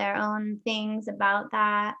feel their own things about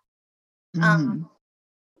that. Um, Hmm.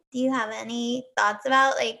 do you have any thoughts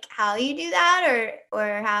about like how you do that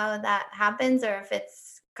or how that happens or if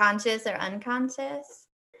it's conscious or unconscious?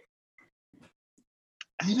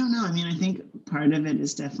 I don't know. I mean, I think part of it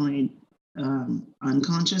is definitely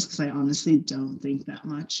unconscious, because I honestly don't think that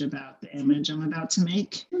much about the image I'm about to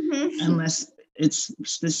make, Mhm. unless it's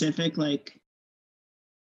specific. Like,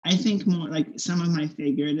 I think more like some of my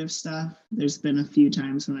figurative stuff, there's been a few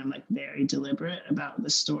times when I'm like very deliberate about the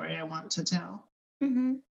story I want to tell.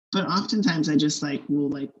 Mhm. But oftentimes I just like will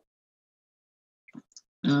like,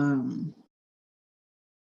 um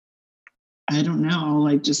I don't know, I'll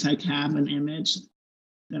like just like have an image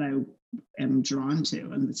that I am drawn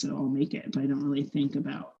to, and so I'll make it, but I don't really think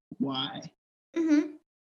about why. Mhm.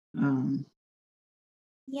 Um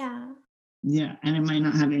Yeah. yeah, and it might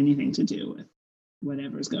not have anything to do with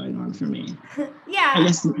whatever's going on for me. I Yeah.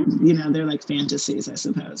 guess, you know, they're like fantasies, I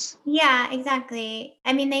suppose. Yeah, exactly.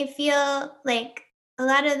 I mean, they feel like a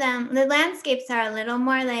lot of them the landscapes are a little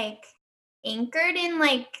more, like, anchored in,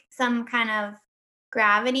 like, some kind of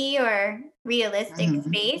gravity or realistic Mhm.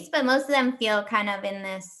 space, but most of them feel kind of in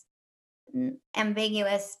this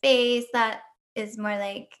ambiguous space that is more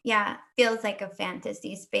like yeah, feels like a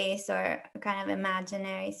fantasy space or a kind of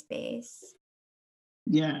imaginary space.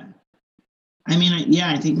 Yeah. I mean,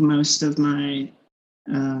 yeah, I think um,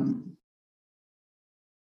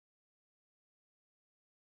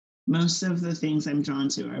 most of the things I'm drawn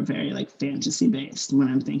to are very like fantasy based when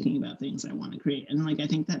I'm thinking about things I want to create. And like I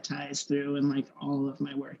think that ties through in like all of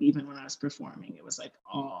my work. Even when I was performing, it was like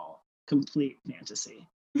all complete fantasy.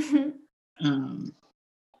 Um,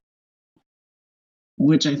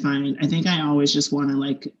 which I think I always just want to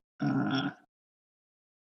like uh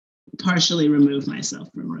partially remove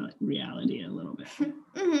myself from reality a little bit.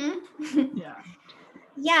 Mhm. Yeah.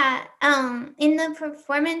 Yeah, in the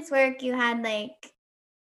performance work, you had, like,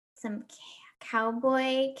 some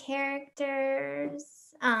cowboy characters,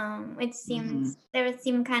 which Hmm. seems they would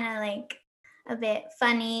seem kinda, like, a bit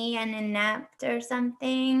funny and inept or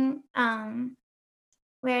something,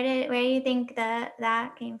 where do you think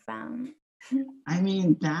that came from? I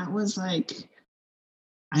mean, that was like,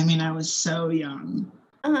 I mean, I was so young.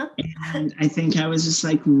 Uh-huh. And I think I was just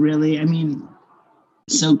like really, I mean,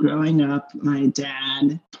 so growing up, my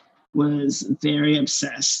dad was very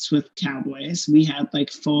obsessed with cowboys. We had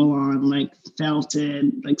like full on like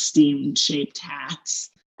felted, like steam shaped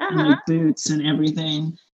hats and Uh-huh. like boots and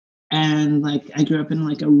everything. And like I grew up in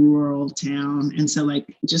like a rural town, and so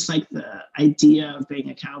like just like the idea of being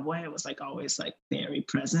a cowboy was like always like very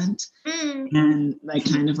present Mm. and like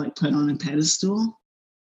kind of like put on a pedestal.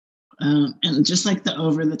 And just like the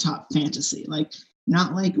over the top fantasy, like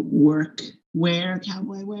not like work wear,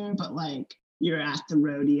 cowboy wear, but like you're at the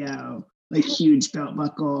rodeo, like huge belt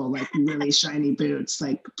buckle, like really shiny boots,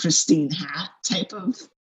 like pristine hat type of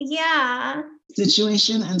Yeah.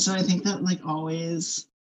 situation. And so I think that like always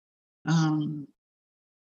um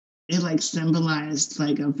it like symbolized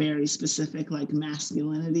like a very specific like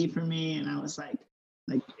masculinity for me. And I was like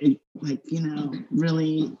it like, you know,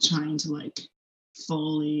 really trying to like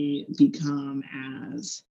fully become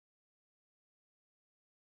as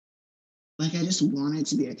like I just wanted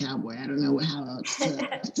to be a cowboy. I don't know how else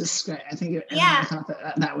to describe. I think, and then I Yeah. thought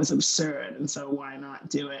that that was absurd, and so why not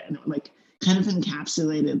do it? And it like kind of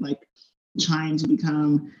encapsulated like trying to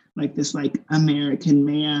become like this like American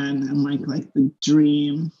man and like the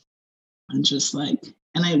dream, and just like,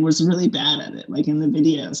 and I was really bad at it. Like in the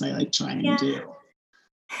videos, I like try and Yeah. do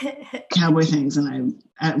cowboy things, and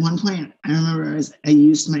I at one point I remember I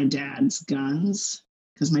used my dad's guns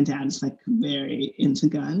because my dad's like very into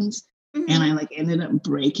guns, and I Mhm. like ended up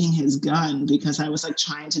breaking his gun because I was like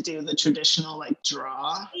trying to do the traditional like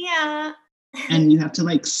draw, Yeah. and you have to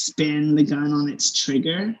like spin the gun on its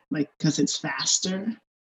trigger like because it's faster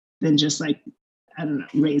than just like, I don't know,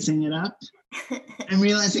 raising it up. I'm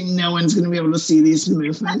realizing no one's gonna be able to see these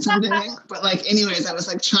movements I'm doing. But like, anyways, I was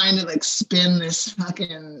like trying to like spin this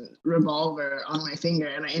fucking revolver on my finger,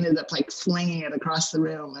 and I ended up like flinging it across the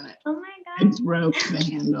room, and Oh my it broke the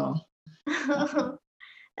handle. gosh.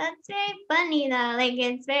 That's very funny though. Like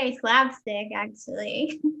it's very slapstick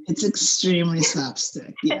actually. It's extremely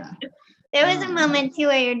slapstick. Yeah. There was a Um, moment too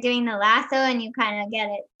where you're doing the lasso and you kind of get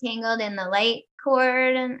it tangled in the light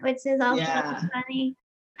cord, and which is also yeah. funny.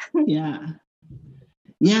 Yeah.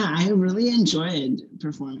 Yeah. I really enjoyed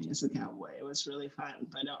performing as a cowboy. It was really fun,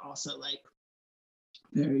 but also like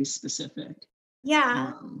very specific.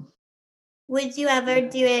 Yeah. Um, Would you ever yeah.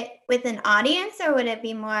 do it with an audience or would it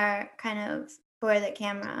be more kind of for the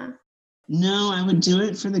camera? No, I would do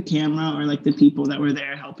it for the camera or like the people that were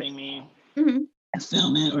there helping me Mhm.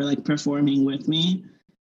 film it or like performing with me.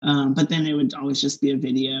 But then it would always just be a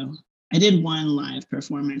video. I did one live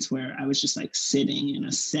performance where I was just like sitting in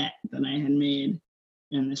a set that I had made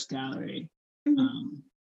in this gallery, Mhm. um,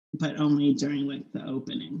 but only during like the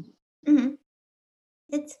opening. Mhm.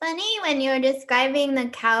 It's funny when you're describing the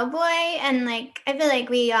cowboy, and like I feel like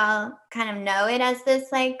we all kind of know it as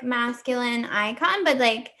this like masculine icon, but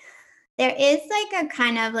like there is like a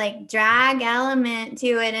kind of like drag element to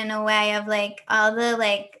it in a way of like all the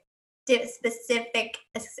like specific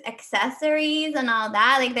accessories and all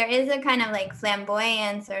that. Like there is a kind of like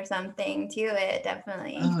flamboyance or something to it,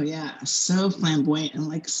 definitely. Oh yeah, so flamboyant and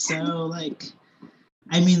like so like,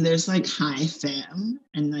 I mean, there's like high femme,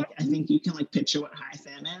 and like I think you can like picture what high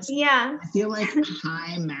femme is. Yeah. I feel like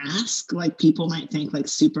high mask, like people might think like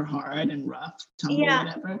super hard and rough, tough or Yeah.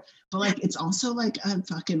 whatever, but like it's also like a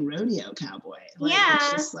fucking rodeo cowboy. Like it's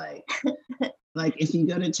Yeah. just like if you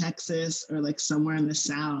go to Texas or like somewhere in the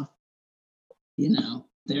South, you know,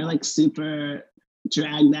 they're like super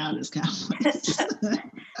dragged out as cowboys.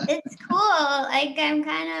 It's cool. Like I'm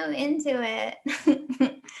kind of into it.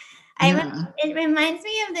 Yeah. It reminds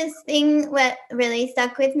me of this thing what really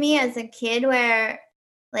stuck with me as a kid where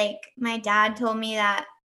like my dad told me that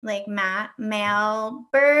like male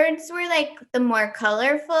birds were like the more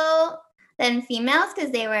colorful than females because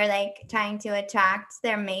they were like trying to attract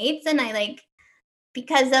their mates, and I like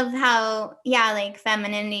because of how yeah like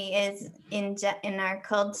femininity is in our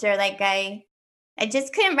culture, like I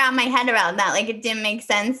just couldn't wrap my head around that. Like it didn't make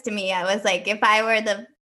sense to me. I was like, if I were the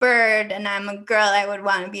bird and I'm a girl, I would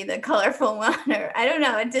want to be the colorful one. Or I don't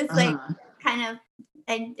know. It just like Uh-huh. kind of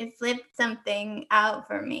it flipped something out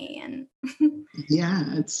for me. And Yeah,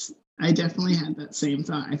 I definitely had that same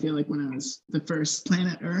thought. I feel like when I was the first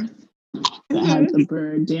Planet Earth that had Mhm. the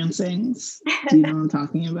bird dancings. Do you know what I'm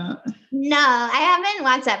talking about? No, I haven't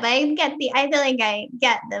watched that, but I feel like I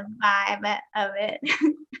get the vibe of it.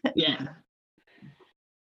 Yeah.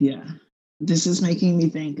 Yeah. This is making me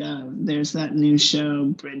think of there's that new show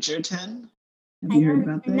Bridgerton. Have I you heard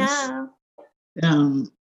don't about this? know.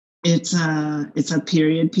 Um, it's a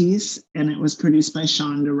period piece, and it was produced by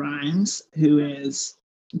Shonda Rhimes, who is,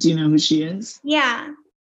 do you know who she is? Yeah.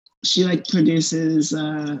 She like produces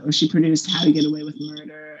or she produced How to Get Away with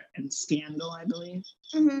Murder and Scandal, I believe.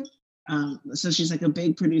 Hmm. So she's like a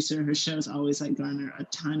big producer. Her shows always like garner a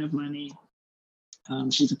ton of money.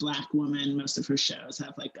 She's a Black woman. Most of her shows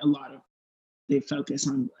have like a lot of, they focus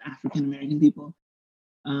on African American people.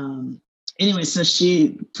 Um, anyway, so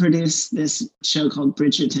she produced this show called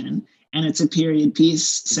Bridgerton, and it's a period piece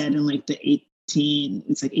set in like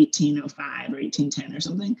it's like 1805 or 1810 or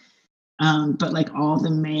something. But like all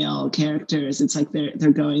the male characters, it's like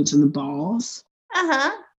they're going to the balls.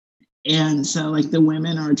 Uh-huh. And so like the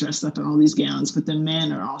women are dressed up in all these gowns, but the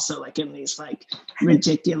men are also like in these like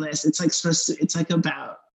ridiculous, it's like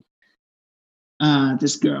about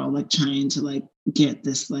this girl like trying to like get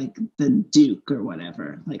this like the Duke or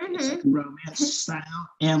whatever. Like it's like Mhm. romance style.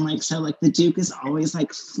 And like so like the Duke is always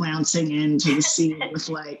like flouncing into the scene with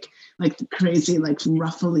like the crazy like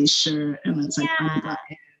ruffly shirt and it's like Yeah.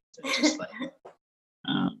 unbuttoned and just like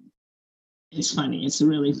um it's funny. It's a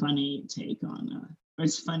really funny take on or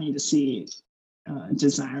it's funny to see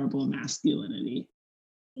desirable masculinity.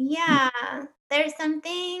 Yeah, there's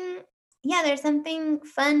something there's something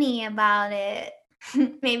funny about it.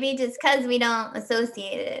 Maybe just because we don't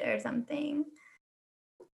associate it or something.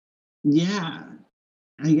 Yeah.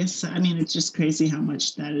 I guess I mean it's just crazy how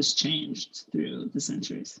much that has changed through the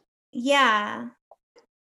centuries. Yeah,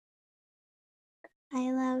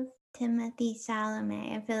 I love Timothy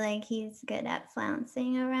Chalamet. I feel like he's good at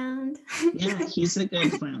flouncing around. Yeah, he's a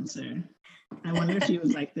good flouncer. I wonder if he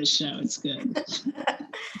would like this show. It's good.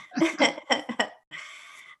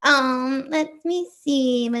 Let me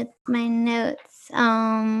see with my notes.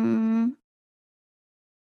 Mm,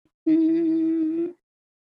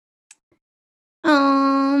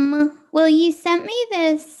 well, you sent me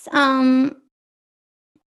this, one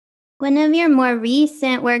of your more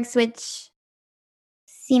recent works, which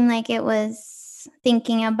seemed like it was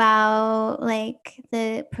thinking about like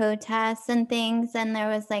the protests and things, and there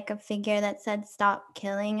was like a figure that said, "Stop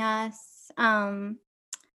killing us."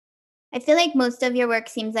 I feel like most of your work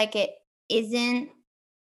seems like it isn't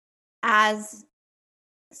as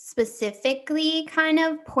specifically kind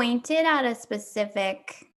of pointed at a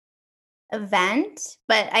specific event,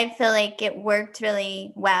 but I feel like it worked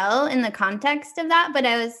really well in the context of that. But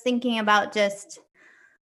I was thinking about just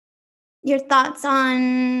your thoughts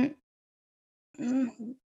on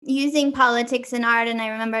using politics and art. And I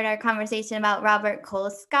remembered our conversation about Robert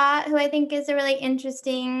Colescott, who I think is a really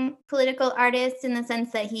interesting political artist in the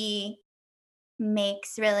sense that he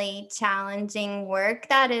makes really challenging work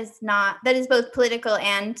that is both political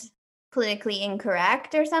and politically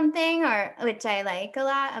incorrect or something, or which I like a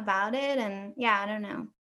lot about it. And yeah, I don't know.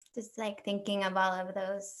 Just like thinking of all of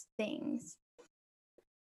those things.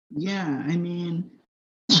 Yeah, I mean,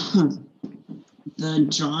 the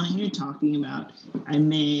drawing you're talking about, I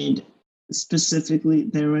made specifically.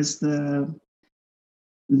 There was the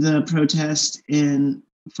protest in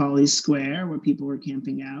Folly Square where people were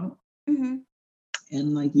camping out, Mhm.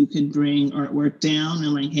 and like you could bring artwork down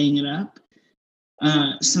and like hang it up.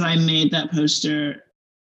 So Mhm. I made that poster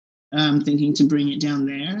thinking to bring it down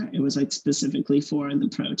there. It was like specifically for the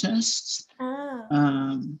protests.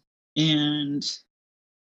 Oh. And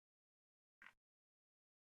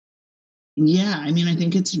yeah, I mean, I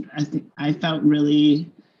think I felt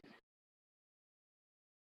really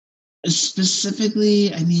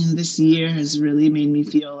specifically, I mean, this year has really made me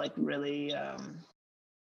feel like really, I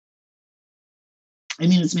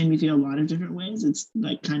mean, it's made me feel a lot of different ways. It's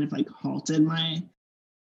like kind of like halted my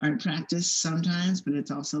art practice sometimes, but it's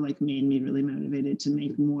also like made me really motivated to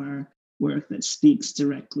make more work that speaks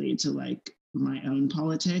directly to like my own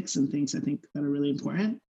politics and things I think that are really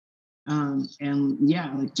important. And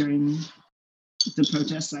yeah, like during the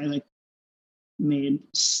protests, I like made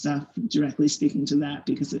stuff directly speaking to that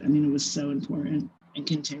because I mean it was so important and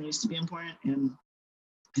continues to be important. And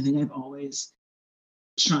I think I've always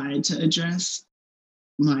tried to address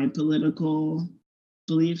my political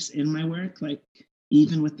beliefs in my work, like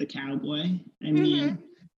even with the cowboy. I mean,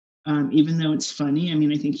 Mhm. even though it's funny, I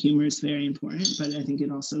mean, I think humor is very important, but I think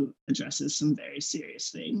it also addresses some very serious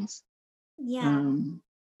things. Yeah. Um,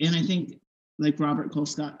 and I think, like Robert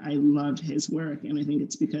Colescott, I love his work, and I think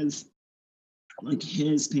it's because like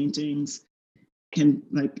his paintings can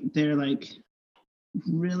like they're like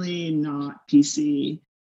really not PC.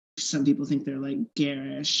 Some people think they're like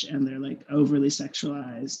garish and they're like overly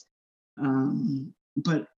sexualized.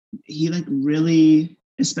 But he like really,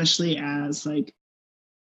 especially as like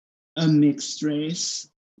a mixed race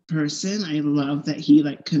person, I love that he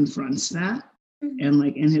like confronts that. And Mhm.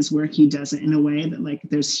 like in his work, he does it in a way that like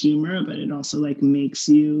there's humor, but it also like makes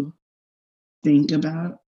you think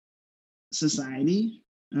about society.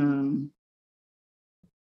 Um,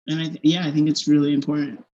 and yeah, I think it's really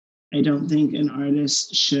important. I don't think an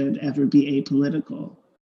artist should ever be apolitical.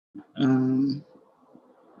 Um,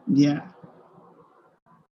 yeah,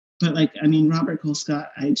 but like I mean, Robert Colescott,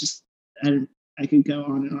 I could go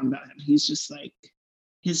on and on about him. He's just like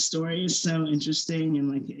his story is so interesting,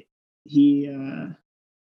 and like he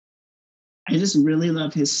I just really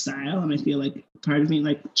love his style, and I feel like part of me,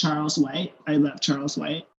 like Charles White, I love Charles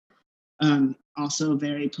White, also a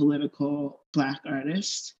very political Black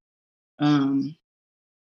artist, um,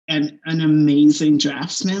 and an amazing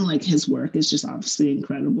draftsman. Like his work is just obviously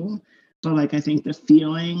incredible, but like I think the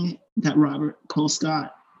feeling that Robert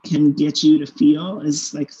Colescott can get you to feel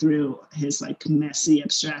is like through his like messy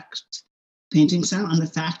abstract painting style, and the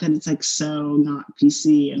fact that it's like so not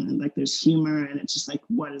PC, and like there's humor, and it's just like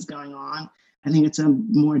what is going on. I think it's a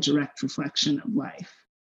more direct reflection of life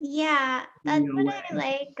Yeah, in that's a what I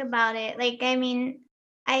way. like about it. Like, I mean,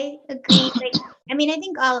 I agree. Like, I mean, I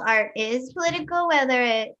think all art is political, whether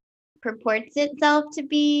it purports itself to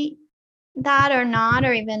be that or not,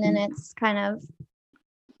 or even in its kind of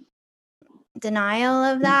denial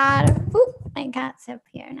of that. Ooh, my cat's up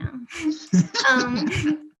here now.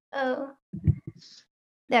 Oh,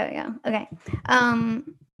 there we go. Okay.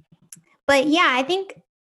 But yeah, I think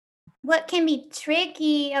what can be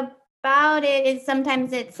tricky about it is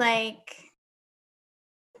sometimes it's like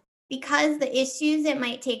because the issues it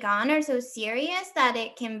might take on are so serious that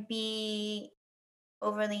it can be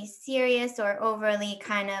overly serious or overly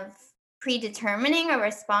kind of predetermining a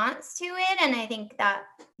response to it. And I think that,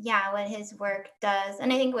 yeah, what his work does,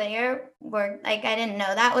 and I think what your work, like, I didn't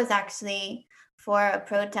know that was actually for a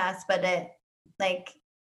protest, but it, like,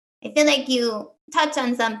 I feel like you touch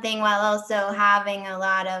on something while also having a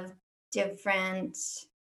lot of different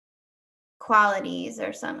qualities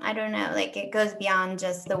or some, I don't know, like it goes beyond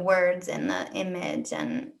just the words in the image,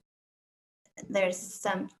 and there's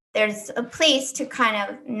a place to kind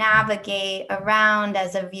of navigate around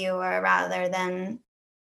as a viewer rather than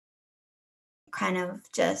kind of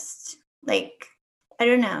just like, I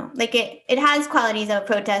don't know, like it has qualities of a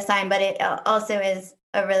protest sign, but it also is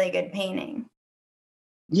a really good painting.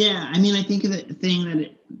 Yeah, I mean, I think the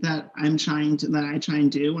thing that I try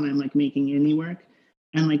and do when I'm like making any work,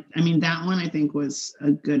 and like I mean that one I think was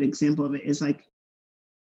a good example of it, is like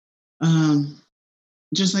um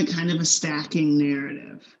just like kind of a stacking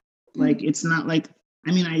narrative. Like Mm, it's not like,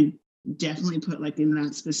 I mean, I definitely put like in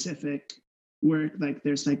that specific work, like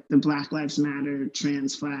there's like the Black Lives Matter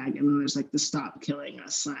trans flag, and then there's like the Stop Killing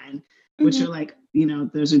Us sign, which mhm. are like,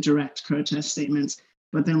 those are direct protest statements,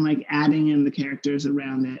 but then like adding in the characters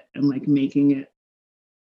around it and like making it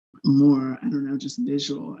more, I don't know, just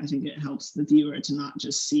visual. I think it helps the viewer to not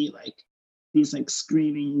just see like these like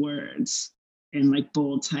screaming words in like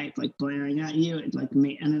bold type like blaring at you. It like and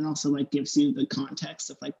it also like gives you the context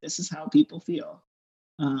of like this is how people feel,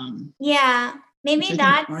 Yeah, which maybe I think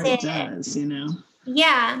that's art it. does.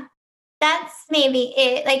 Yeah, that's maybe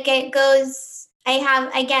it. Like it goes,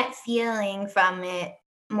 I get feeling from it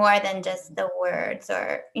more than just the words,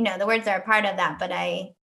 or, the words are a part of that, but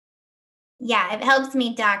yeah, it helps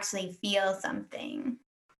me to actually feel something.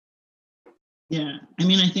 Yeah, I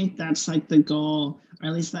mean, I think that's like the goal, or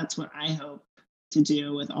at least that's what I hope to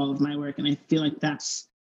do with all of my work, and I feel like that's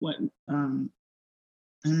what I don't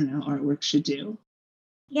know, artwork should do.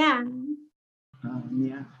 Yeah.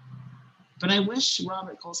 Yeah. But I wish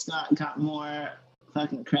Robert Colescott got more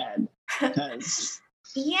fucking cred, because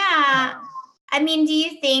Yeah. um, I mean, do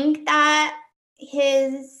you think that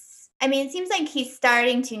I mean, it seems like he's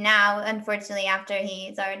starting to now, unfortunately, after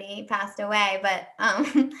he's already passed away, but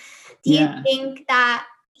do you yeah, think that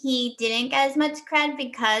he didn't get as much cred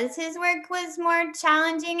because his work was more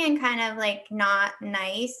challenging and kind of like not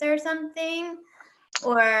nice or something?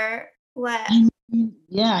 Or what?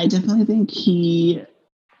 yeah, I definitely think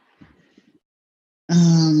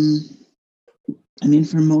um, I mean,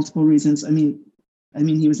 for multiple reasons. I mean,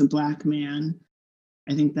 he was a Black man.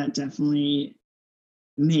 I think that definitely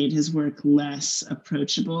made his work less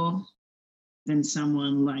approachable than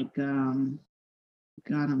someone like, God,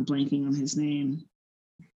 I'm blanking on his name.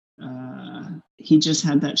 He just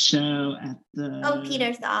had that show at Oh, the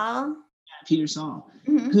Peter Saul. Peter Saul,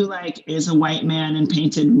 Mhm. who like is a white man and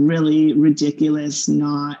painted really ridiculous,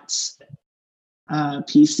 not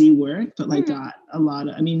PC work, but like Mhm. got a lot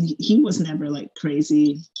of. I mean, he was never like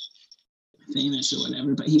crazy famous or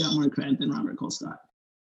whatever, but he got more credit than Robert Colescott,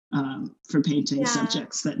 for painting Yeah.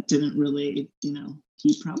 subjects that didn't really,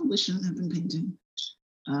 he probably shouldn't have been painting.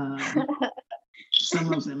 Um,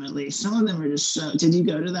 some of them, at least. Some of them are just so. Did you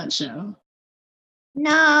go to that show?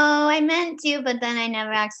 No, I meant to, but then I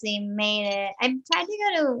never actually made it. I tried to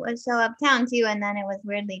go to a show uptown too, and then it was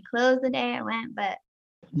weirdly closed the day I went, but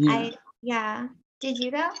Yeah, yeah. Did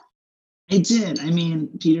you go? I did. I mean,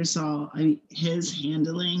 Peter Saul, his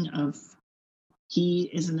handling of, he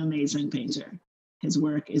is an amazing painter. His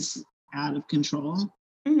work is out of control.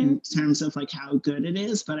 Mhm. in terms of like how good it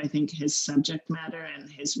is, but I think his subject matter and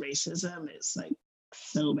his racism is like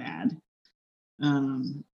so bad.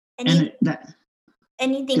 Um, And and you it, that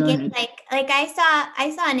and you Go think it's ahead. like I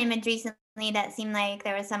saw an image recently that seemed like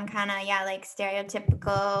there was some kinda, yeah, like,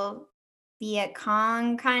 stereotypical Viet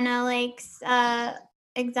Cong kinda, like,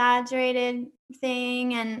 exaggerated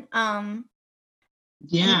thing, and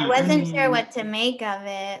Yeah, I I wasn't sure mean, what to make of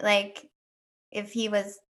it, like, if he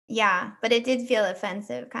was, yeah, but it did feel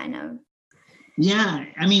offensive, kind of. yeah,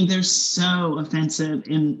 I mean, they're so offensive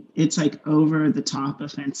and it's like over the top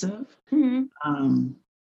offensive. Mhm. Um,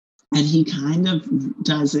 and he kind of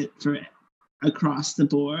does it for across the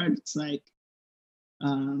board. It's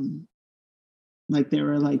um, like there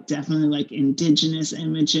were like definitely like indigenous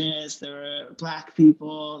images, there were black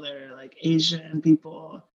people, there were like Asian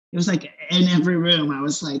people. It was like in every room. I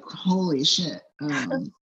was like, holy shit,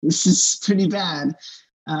 this is pretty bad.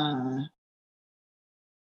 Uh,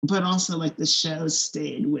 but also like the show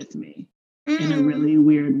stayed with me in a Mm. really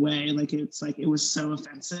weird way. Like it's like it was so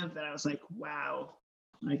offensive that I was like, wow,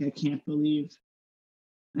 like I can't believe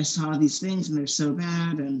I saw these things and they're so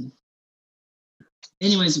bad. And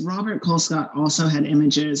anyways, Robert Colescott also had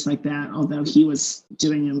images like that, although he was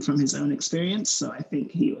doing them from his own experience. So I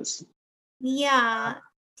think he was Yeah.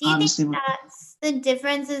 Do you think obviously that's the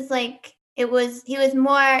difference is, like, he was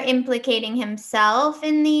more implicating himself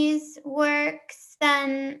in these works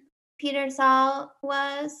than Peter Saul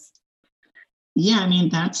was? yeah, I mean,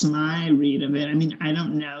 that's my read of it. I mean, I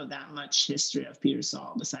don't know that much history of Peter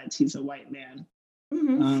Saul besides he's a white man.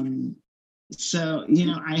 Mhm. Um, so,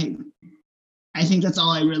 I think that's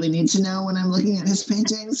all I really need to know when I'm looking at his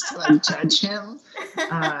paintings to like judge him.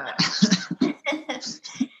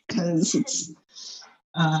 Because it's,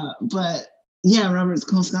 but yeah, Robert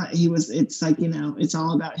Colescott, it's like, it's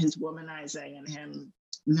all about his womanizing and him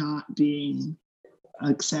not being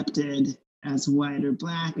accepted as white or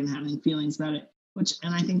black and having feelings about it,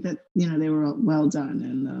 and I think that, they were well done.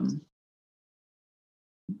 And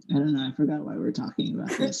I don't know, I forgot why we're talking about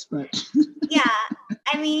this, but Yeah,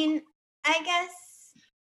 I mean, I guess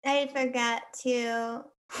I forgot too,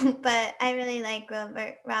 but I really like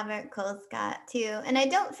Robert Colescott too, and I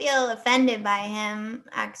don't feel offended by him,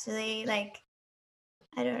 actually, like,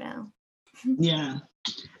 I don't know. yeah,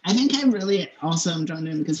 I think I really also am drawn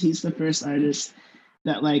to him because he's the first artist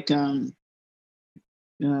that like uh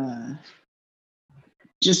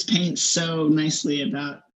just paints so nicely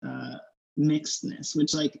about mixedness,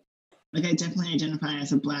 which like I definitely identify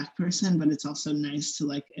as a black person, but it's also nice to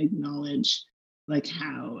like acknowledge like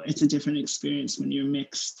how it's a different experience when you're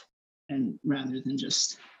mixed and rather than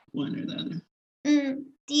just one or the other. Do And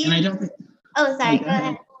you I don't think Oh, oh sorry, go go ahead.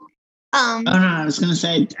 ahead. Oh Um, no, I was gonna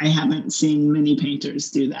say I haven't seen many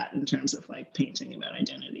painters do that in terms of like painting about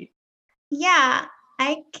identity. yeah,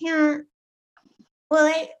 I can't well,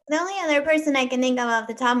 the only other person I can think of off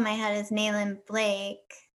the top of my head is Nayland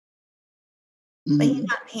Blake, but he's Mhm.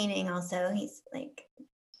 not painting also, he's like,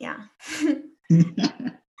 yeah. Do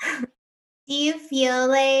you feel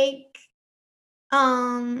like,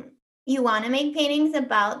 you wanna make paintings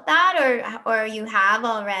about that, or you have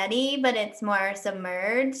already, but it's more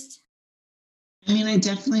submerged? I mean, I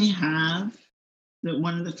definitely have. That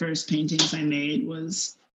one of the first paintings I made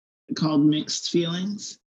was called Mixed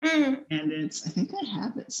Feelings. Mm, And I think I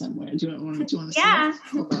have it somewhere. Do you want to see it? yeah.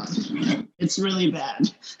 Hold on. It's really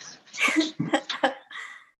bad.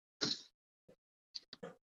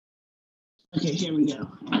 Okay, here we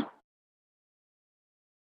go.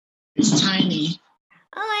 It's tiny.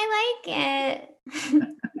 Oh, I like it.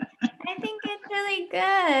 I think it's really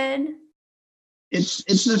good.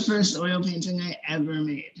 It's the first oil painting I ever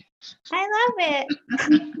made. I love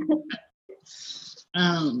it.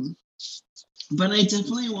 Um, but I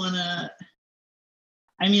definitely want to.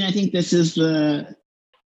 I mean, I think this is uh,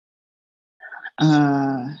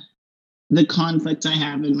 the conflict I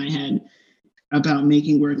have in my head about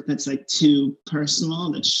making work that's like too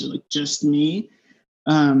personal, that's like just me,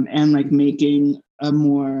 and like making a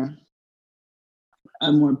more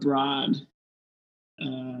broad,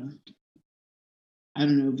 uh, I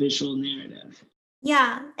don't know, visual narrative.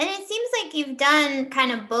 Yeah, and it seems like you've done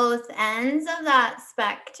kind of both ends of that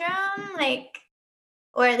spectrum, like,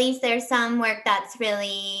 or at least there's some work that's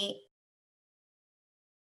really,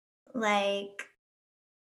 like,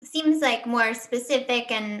 seems like more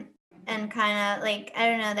specific and kinda like, I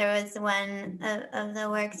don't know, there was one of the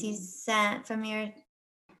works you sent from,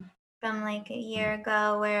 like, a year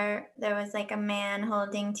ago where there was, like, a man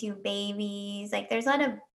holding 2 babies, like, there's a lot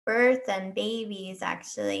of birth and babies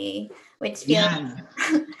actually, which feels Yeah,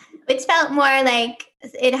 which felt more like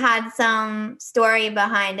it had some story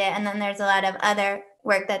behind it, and then there's a lot of other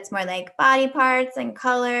work that's more like body parts and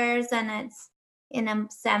colors, and it's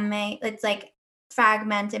it's like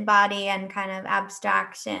fragmented body and kind of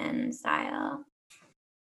abstraction style.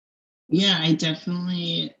 Yeah, I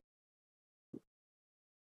definitely,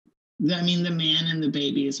 I mean, The Man and the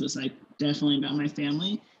Babies was like definitely about my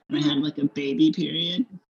family. And I had like a baby period.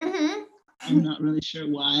 Mm-hmm. I'm not really sure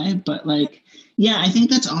why, but like, yeah, I think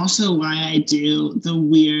that's also why I do the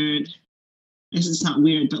weird. This is not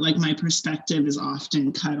weird, but like my perspective is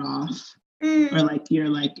often cut off, or like you're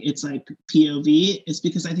like, it's like POV. It's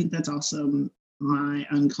because I think that's also my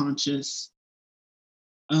unconscious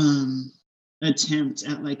attempt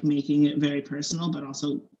at like making it very personal, but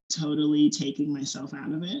also totally taking myself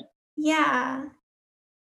out of it. Yeah.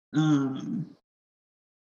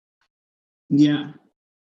 Yeah.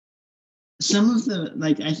 Some of the,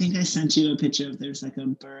 like, I think I sent you a picture of, there's like a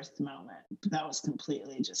birth moment, but that was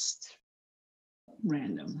completely just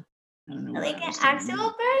random. I don't know what Like I an was doing. actual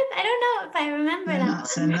birth? I don't know if I remember Did I that not one.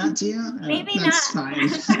 send that to you? Maybe That's not. fine.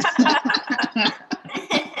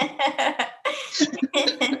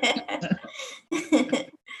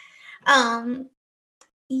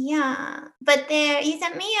 Yeah, but there you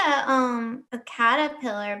sent me a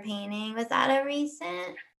caterpillar painting. Was that a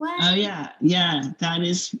recent one? Oh yeah, that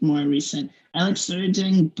is more recent. I like started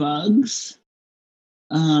doing bugs,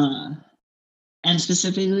 and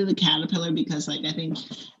specifically the caterpillar, because like I think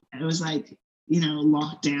it was like,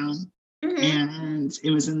 locked down, Mm-hmm. and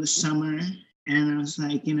it was in the summer, and I was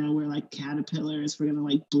like, we're like caterpillars, we're gonna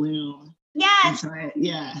like bloom. And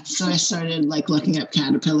Yes. so I started like looking up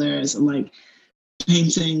caterpillars and like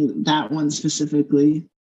painting that one specifically.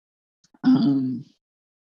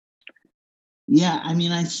 Yeah, I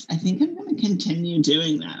mean, I think I'm going to continue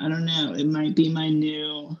doing that. I don't know. It might be my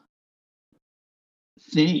new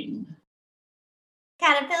thing.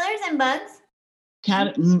 Caterpillars and bugs?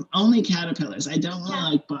 Only caterpillars. I don't really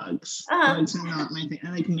like bugs. Uh-huh. Bugs are not my thing.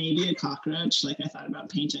 I like maybe a cockroach. Like I thought about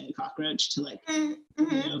painting a cockroach to like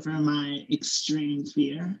get over my extreme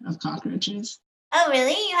fear of cockroaches. Oh,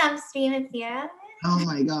 really? You have extreme fear of it? Oh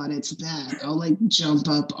my God, it's bad. I'll like jump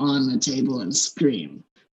up on the table and scream.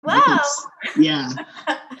 Whoa. Like yeah.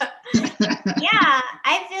 Yeah,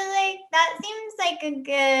 I feel like that seems like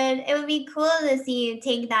it would be cool to see you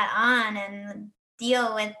take that on and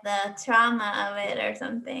deal with the trauma of it or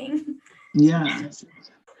something. Yeah,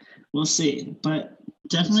 we'll see. But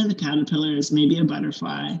definitely the caterpillar is maybe a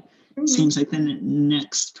butterfly. Mm-hmm. Seems like the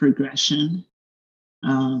next progression.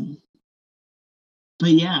 But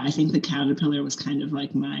yeah, I think the caterpillar was kind of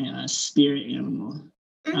like my spirit animal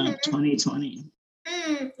of 2020.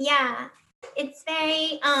 Yeah, it's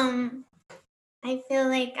very, I feel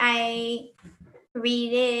like I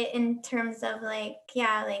read it in terms of like,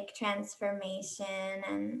 yeah, like transformation.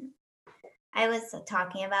 And I was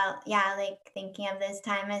talking about, yeah, like thinking of this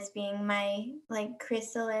time as being my like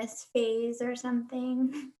chrysalis phase or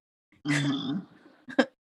something.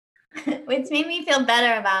 Which made me feel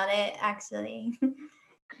better about it, actually.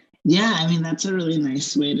 Yeah, I mean, that's a really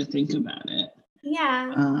nice way to think about it.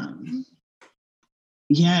 Yeah.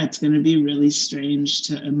 Yeah, it's going to be really strange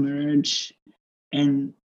to emerge.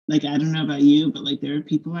 And like, I don't know about you, but like there are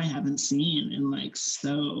people I haven't seen in like so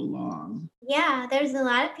long. Yeah, there's a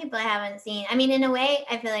lot of people I haven't seen. I mean, in a way,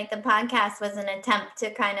 I feel like the podcast was an attempt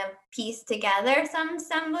to kind of piece together some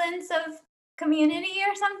semblance of community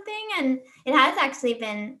or something. And it has actually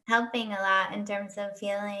been helping a lot in terms of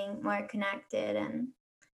feeling more connected and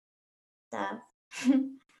stuff.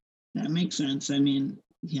 That makes sense. I mean,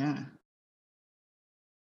 yeah.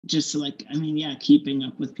 Just like, I mean, yeah, keeping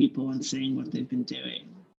up with people and seeing what they've been doing.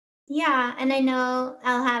 Yeah, and I know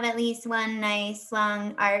I'll have at least one nice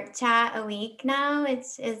long art chat a week now.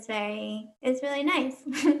 It's really nice.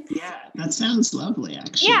 Yeah, that sounds lovely,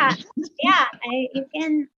 actually. Yeah, you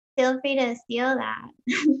can feel free to steal that.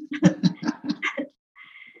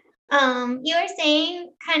 You were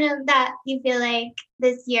saying kind of that you feel like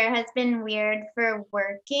this year has been weird for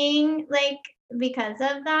working, like because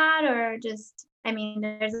of that, or just, I mean,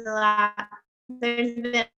 there's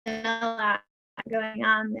been a lot going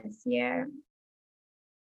on this year.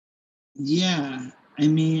 Yeah, I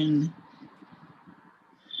mean,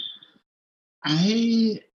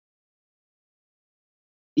 I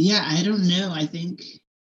don't know. I think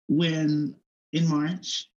in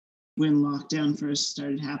March, when lockdown first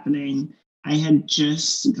started happening, I had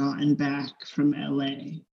just gotten back from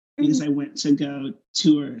LA because I went to go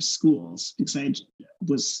tour schools because I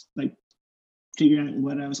was like figuring out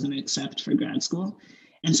what I was going to accept for grad school.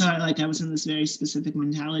 And so I was in this very specific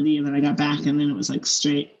mentality, and then I got back, and then it was like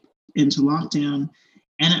straight into lockdown.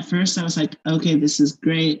 And at first I was like, okay, this is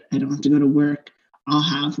great. I don't have to go to work. I'll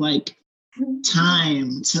have like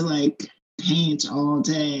time to like paint all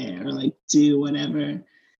day or like do whatever.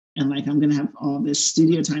 And like I'm gonna have all this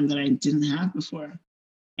studio time that I didn't have before.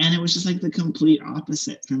 And it was just like the complete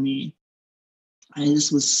opposite for me. I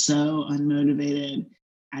just was so unmotivated.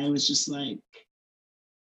 I was just like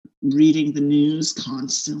reading the news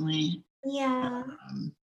constantly. Yeah.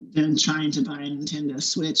 Um, then trying to buy a Nintendo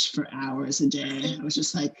Switch for hours a day. I was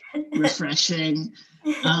just like refreshing.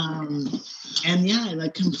 Um, and yeah, I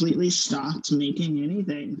like completely stopped making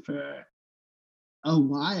anything for a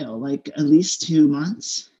while, like at least 2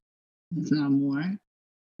 months, if not more.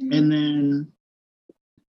 Mhm, And then,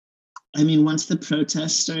 I mean, once the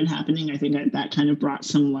protests started happening, I think that kind of brought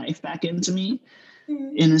some life back into me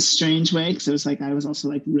mhm, in a strange way. Cause it was like I was also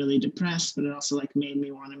like really depressed, but it also like made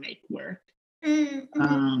me want to make work. mm, mhm,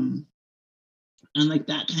 Um, and like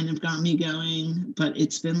that kind of got me going. But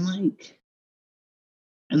it's been like,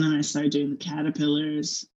 and then I started doing the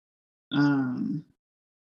caterpillars. Um,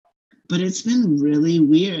 but it's been really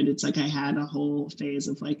weird. It's like I had a whole phase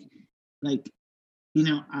of like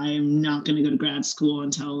I'm not going to go to grad school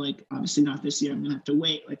until like obviously not this year. I'm going to have to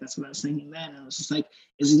wait. Like that's what I was thinking then. And I was just like,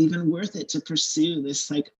 is it even worth it to pursue this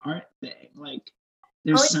like art thing? Like, oh,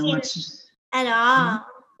 there's you so mean much. at Mhm. all?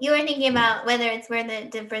 You were thinking about whether it's worth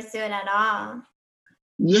it to pursue it at all.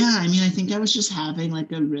 Yeah, I mean, I think I was just having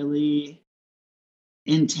like a really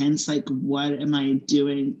intense like, what am I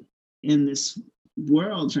doing in this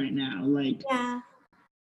world right now? Like, Yeah.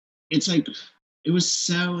 it's like it was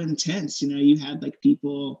so intense. You had like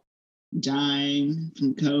people dying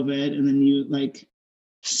from COVID, and then you like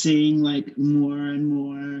seeing like more and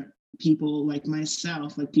more people like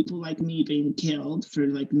myself, like people like me being killed for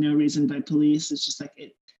like no reason by police. It's just like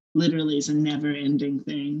it literally is a never ending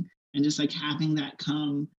thing. And just like having that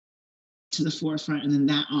come to the forefront and then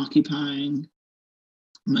that occupying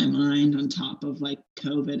my mind on top of like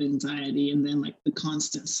COVID anxiety and then like the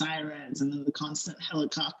constant sirens and then the constant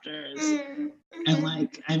helicopters. Mm, And mhm.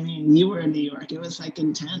 like, I mean, you were in New York, it was like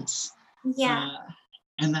intense. Yeah. Uh,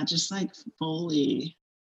 and that just like fully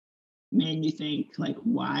made me think like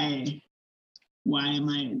why am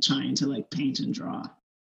I trying to like paint and draw,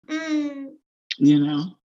 Mm, you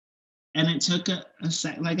know? And it took a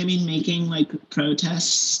sec, like, I mean, making like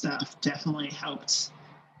protest stuff definitely helped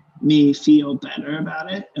me feel better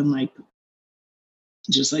about it and like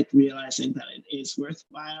just like realizing that it is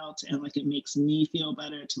worthwhile to, and like it makes me feel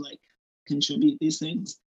better to like contribute these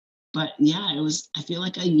things. But yeah, I feel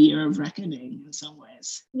like a year of reckoning in some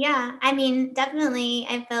ways. yeah. I mean, definitely,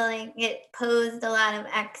 I feel like it posed a lot of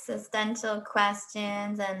existential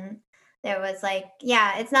questions, and there was like,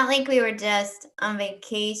 yeah, it's not like we were just on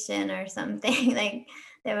vacation or something. Like,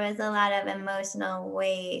 there was a lot of emotional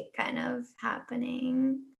weight kind of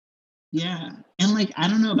happening. Yeah. And like, I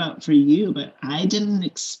don't know about for you, but I didn't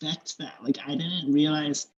expect that. Like, I didn't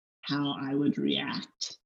realize how I would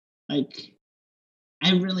react. Like,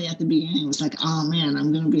 I really at the beginning was like, oh man,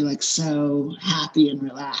 I'm gonna be like so happy and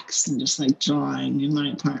relaxed and just like drawing in my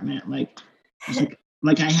apartment. Like, I was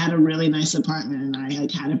like I had a really nice apartment and I like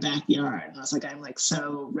had a backyard. And I was like, I'm like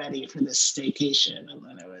so ready for this staycation. And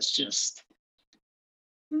then it was just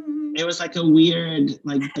Mhm. it was like a weird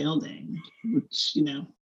like building, which,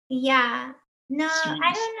 Yeah. No, I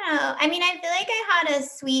strange. don't know. I mean, I feel like I had a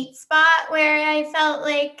sweet spot where I felt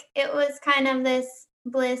like it was kind of this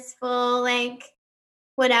blissful, like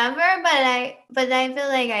whatever, but I feel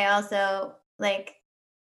like I also like,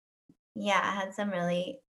 yeah, had some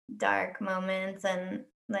really dark moments, and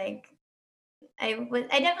like I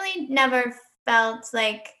definitely never felt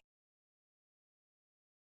like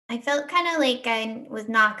I felt kinda like I was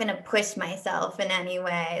not gonna push myself in any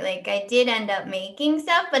way. Like, I did end up making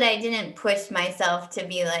stuff, but I didn't push myself to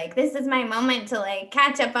be like, "This is my moment to, like,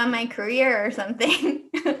 catch up on my career or something."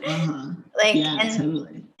 Uh-huh. Like, Yeah,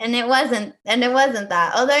 totally. and it wasn't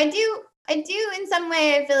that. Although I do in some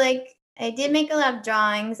way, I feel like I did make a lot of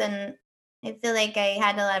drawings, and I feel like I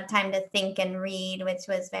had a lot of time to think and read, which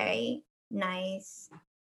was very nice.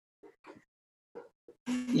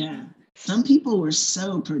 Yeah. Some people were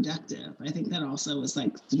so productive. I think that also was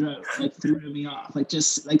like threw me off. Like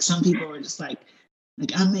just like some people were just like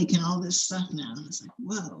I'm making all this stuff now. And it's like,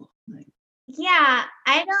 whoa, like Yeah,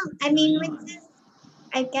 what's I going mean, which on? is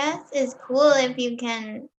I guess is cool if you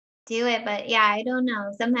can do it, but yeah, I don't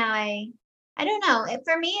know. Somehow I don't know.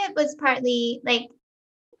 For me, it was partly like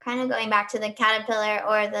kind of going back to the caterpillar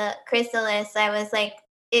or the chrysalis. I was like,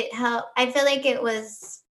 it helped. I feel like it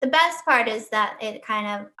was the best part is that it kind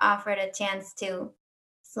of offered a chance to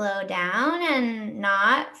slow down and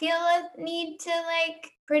not feel a need to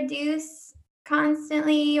like produce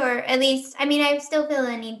constantly, or at least, I mean, I still feel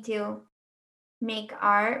a need to make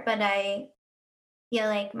art, but I feel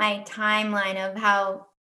like my timeline of how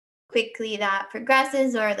quickly that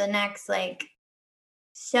progresses or the next like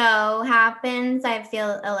show happens, I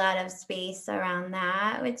feel a lot of space around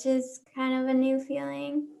that, which is kind of a new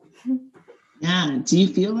feeling. Yeah. Do you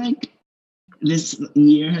feel like this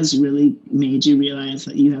year has really made you realize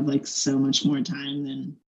that you have like so much more time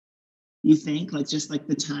than you think? Like just like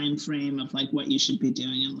the time frame of like what you should be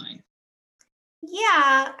doing in life.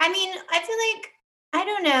 Yeah, I mean, I feel like I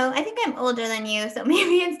don't know. I think I'm older than you, so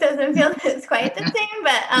maybe it doesn't feel it's quite the same.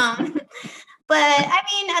 But I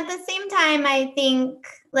mean, at the same time, I think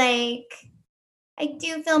like I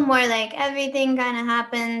do feel more like everything kind of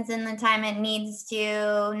happens in the time it needs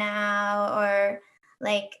to now, or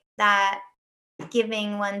like that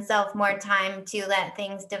giving oneself more time to let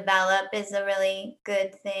things develop is a really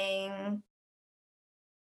good thing.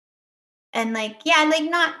 And like, yeah, like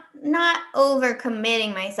not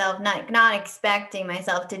overcommitting myself, not expecting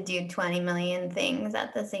myself to do 20 million things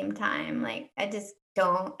at the same time. Like I just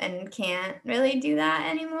don't and can't really do that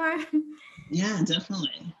anymore. Yeah,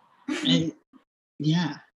 definitely. I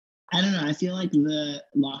yeah. I don't know. I feel like the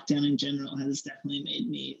lockdown in general has definitely made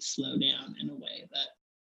me slow down in a way that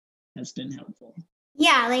has been helpful.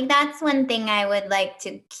 Yeah, like that's one thing I would like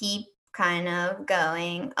to keep kind of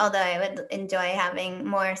going. Although I would enjoy having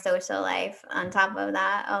more social life on top of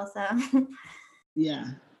that also. Yeah.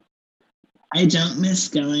 I don't miss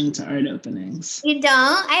going to art openings. You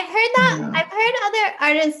don't? I've heard that. No. I've heard other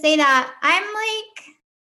artists say that. I'm like,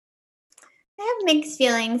 I have mixed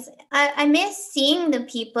feelings. I miss seeing the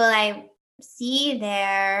people I see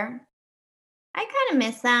there. I kind of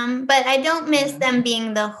miss them, but I don't miss Yeah. them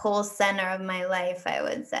being the whole center of my life, I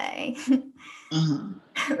would say. Uh-huh.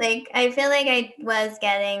 Like, I feel like I was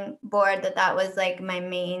getting bored that that was like my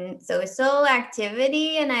main social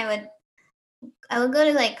activity, and I would go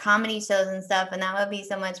to like comedy shows and stuff, and that would be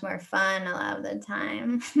so much more fun a lot of the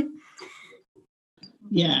time.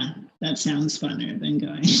 Yeah, that sounds funner than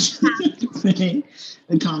going to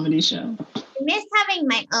the comedy show. I miss having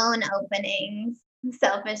my own openings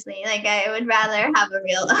selfishly. Like I would rather have a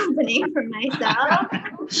real opening for myself.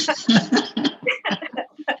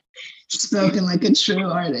 Spoken like a true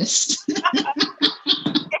artist.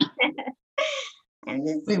 I'm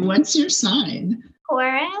just Wait, what's your sign?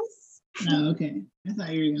 chorus. Oh, okay. I thought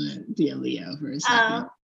you were gonna be a Leo for a second. Oh,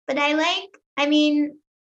 but I mean,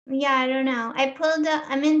 yeah, I don't know.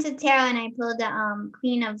 I'm into tarot and I pulled a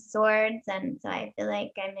Queen of Swords, and so I feel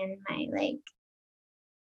like I'm in my like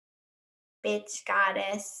bitch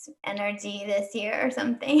goddess energy this year or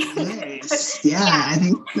something. Nice. Yeah, Yeah, I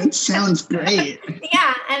think that sounds great.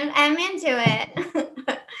 yeah, I'm into it.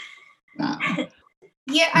 Wow.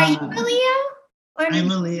 Are you a Leo? Or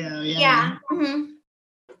I'm a Leo, yeah. yeah. Mhm.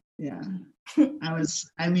 Yeah.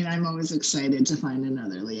 I'm always excited to find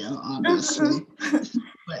another Leo, obviously.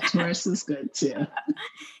 But Taurus is good too.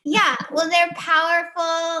 Yeah, well, they're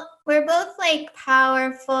powerful. We're both like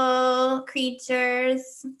powerful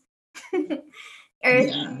creatures, earth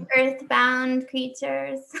Yeah. earthbound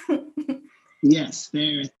creatures. Yes,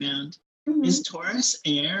 very earthbound. Is Mhm. Taurus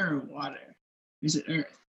air or water? Is it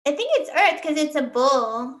earth? I think it's earth because it's a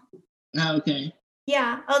bull. Oh, okay.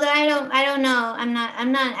 Yeah, although I don't know. I'm not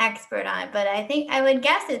an expert on it, but I think I would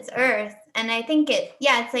guess it's earth, and I think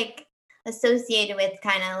yeah, it's like associated with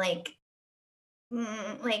kind of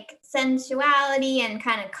like sensuality and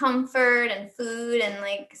kind of comfort and food and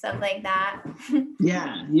like stuff like that.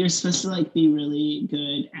 Yeah, you're supposed to like be really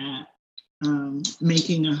good at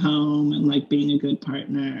making a home and like being a good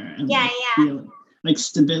partner and Yeah, like yeah, feel like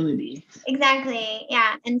stability. exactly.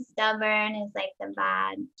 Yeah, and stubborn is like the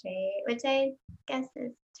bad trait, which I guess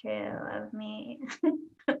is true of me.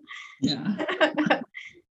 Yeah.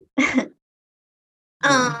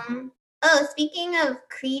 Yeah. Oh, speaking of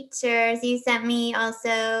creatures, you sent me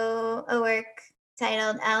also a work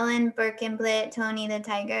titled Ellen Birkenblit, Tony the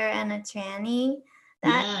Tiger, and a Tranny.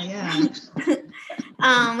 That Yeah,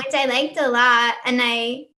 yeah. which I liked a lot. And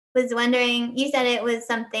I was wondering, you said it was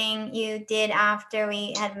something you did after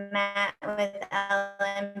we had met with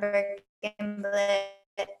Ellen Birkenblit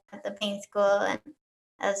at the paint school, and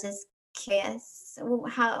I was just curious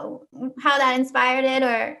how that inspired it,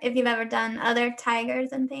 or if you've ever done other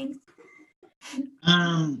tigers and things.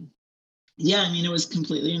 Um, yeah, I mean, it was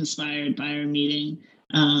completely inspired by our meeting.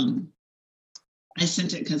 Um, I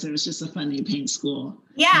sent it because it was just a funny paint school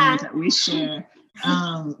Yeah. moment that we share.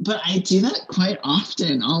 But I do that quite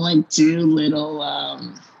often. I'll like do little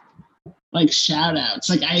like shout outs.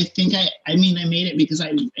 Like I mean I made it because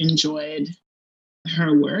I enjoyed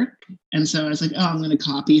her work. And so I was like, oh, I'm gonna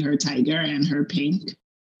copy her tiger and her pink.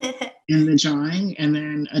 in the drawing, and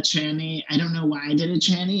then a tranny. I don't know why I did a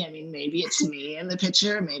tranny. I mean, maybe it's me in the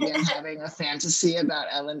picture. Maybe I'm having a fantasy about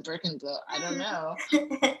Ellen Birkenbill. I don't know.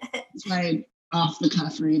 It's my off the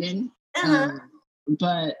cuff reading. Uh-huh. Um,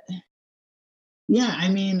 but yeah, I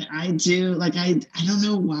mean, I do like I don't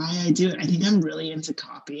know why I do it. I think I'm really into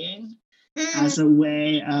copying Mm, as a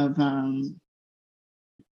way of I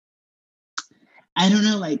don't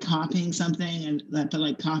know, like copying something and but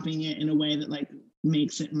like copying it in a way that like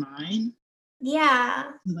makes it mine.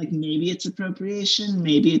 yeah. Like maybe it's appropriation,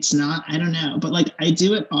 maybe it's not. I don't know. But like I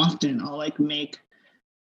do it often. I'll like make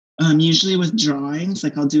usually with drawings,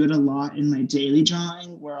 like I'll do it a lot in my daily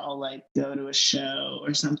drawing where I'll like go to a show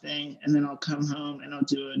or something and then I'll come home and I'll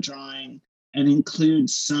do a drawing and include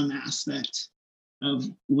some aspect of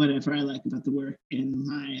whatever I like about the work in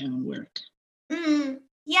my own work. Mm,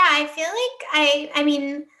 yeah, I feel like I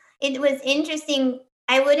mean, it was interesting.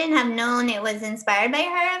 I wouldn't have known it was inspired by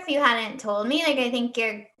her if you hadn't told me. Like, I think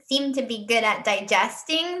you seem to be good at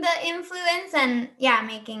digesting the influence and yeah,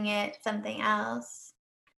 making it something else.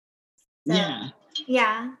 So, Yeah.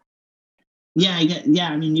 yeah. Yeah, I get yeah,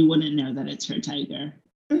 I mean you wouldn't know that it's her tiger.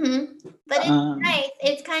 But it's Um nice.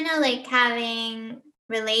 It's kind of like having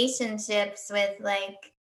relationships with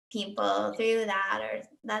like people through that, or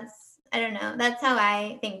that's, I don't know. That's how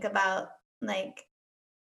I think about like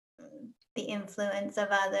the influence of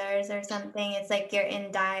others or something. It's like you're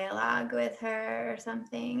in dialogue with her or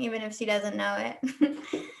something, even if she doesn't know it.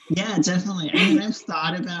 yeah, definitely. I mean, I've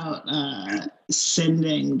thought about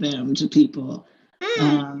sending them to people. Mm,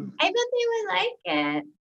 Um I bet they would like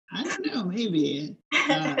I don't know, maybe.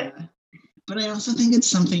 it. Uh but I also think it's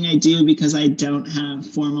something I do because I don't have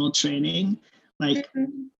formal training. Like,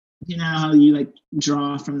 Mhm. you know how you like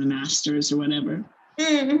draw from the masters or whatever. I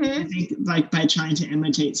Mhm. think like by trying to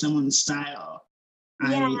imitate someone's style,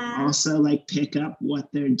 I Yeah. also like pick up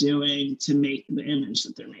what they're doing to make the image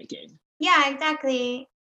that they're making. Yeah, exactly.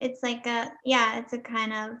 It's like a, yeah, it's a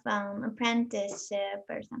kind of apprenticeship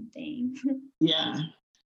or something. Yeah,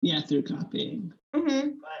 yeah, through copying.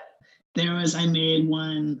 Mhm. But I made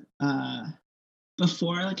one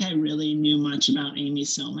before like I really knew much about Amy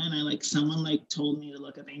Sillman. I like someone like told me to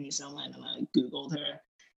look up Amy Sillman and I like Googled her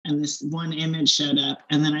and this one image showed up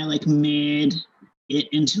and then I like made it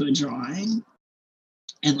into a drawing.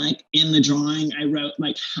 And like in the drawing, I wrote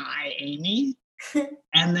like "Hi, Amy,"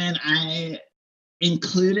 and then I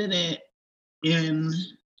included it in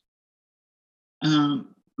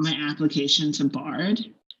my application to Bard.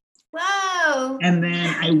 Whoa. And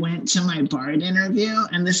then I went to my Bard interview,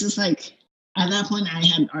 and this is like at that point I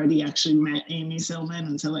had already actually met Amy Sillman,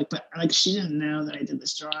 and so like, but like she didn't know that I did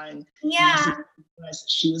this drawing, and I also Yeah. realized that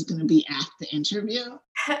she was going to be at the interview,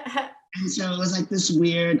 and so it was like this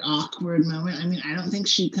weird, awkward moment. I mean, I don't think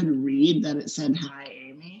she could read that it said "Hi,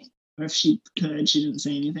 Amy," or if she could, she didn't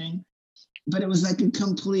say anything. But it was like a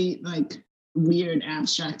complete, like, weird,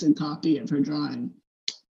 abstracted copy of her drawing.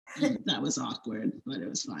 And that was awkward, but it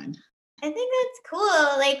was fine. I think that's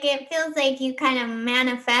cool. Like it feels like you kind of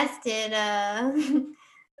manifested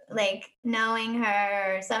like knowing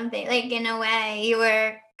her or something. Like in a way, you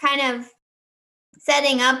were kind of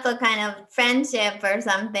setting up a kind of friendship or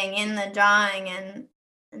something in the drawing, and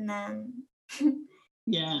then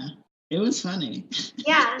Yeah, it was funny.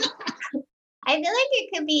 yeah. I feel like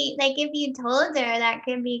it could be like if you told her, that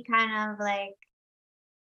could be kind of like,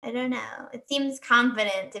 I don't know. It seems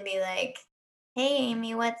confident to be like, "Hey,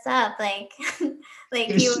 Amy, what's up?" Like, like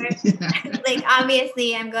you were like,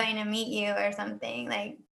 obviously, I'm going to meet you or something.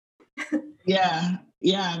 Like, Yeah,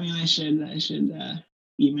 yeah. I mean, I should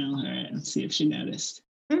email her and see if she noticed.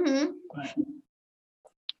 hmm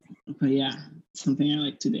But yeah, it's something I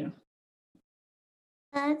like to do.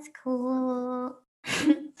 that's cool.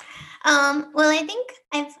 Well, I think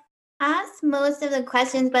I've asked most of the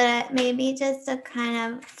questions, but maybe just a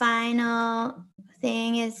kind of final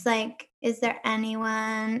thing is like, is there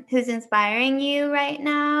anyone who's inspiring you right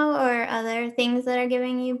now or other things that are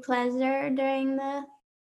giving you pleasure during the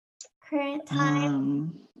current time?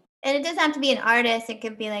 Um, And it doesn't have to be an artist, it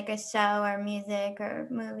could be like a show or music or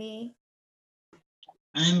movie.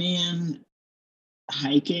 I mean,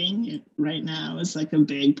 hiking right now is like a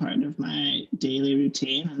big part of my daily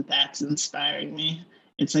routine, and that's inspiring me.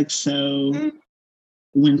 It's like so Mm,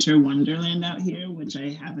 winter wonderland out here, which I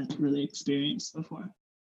haven't really experienced before.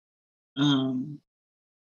 Um,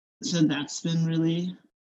 so that's been really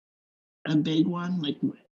a big one, like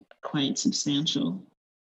quite substantial.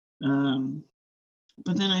 Um,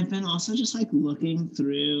 but then I've been also just like looking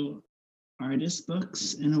through artist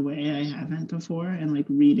books in a way I haven't before and like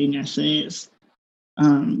reading essays,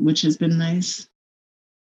 which has been nice.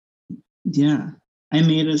 Yeah. I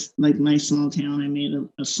made my small town, I made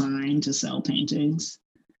a sign to sell paintings.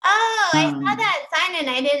 Oh, I saw Um, that sign and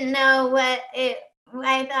I didn't know what it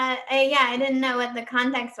I thought yeah, I didn't know what the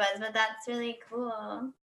context was, but that's really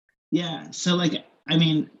cool. yeah, so like, I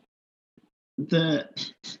mean, the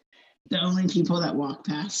the only people that walk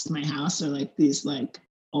past my house are like these like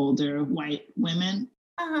older white women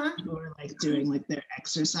Uh-huh. who are like doing like their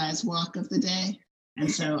exercise walk of the day. And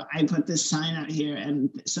so I put this sign out here, and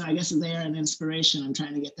so I guess they're an inspiration. I'm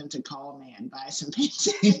trying to get them to call me and buy some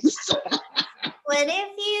paintings. What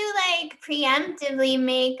if you, like, preemptively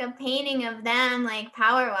make a painting of them, like,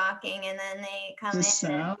 power walking and then they come in Just so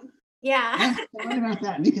and yeah. I've thought about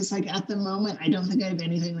that because, like, at the moment, I don't think I have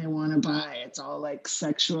anything they want to buy. It's all like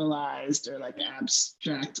sexualized or like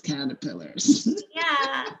abstract caterpillars.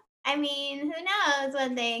 Yeah. I mean, who knows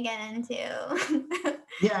what they get into.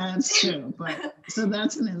 Yeah, it's true. But so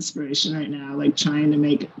that's an inspiration right now, like trying to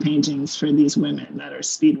make paintings for these women that are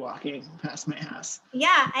speed walking past my house.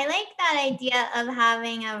 Yeah, I like that idea of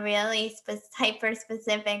having a really hyper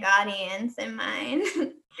specific audience in mind.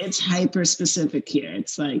 It's hyper specific here.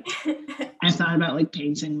 It's like I thought about like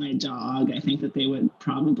painting my dog. I think that they would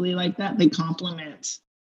probably like that. They compliment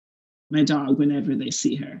my dog whenever they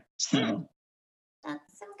see her. So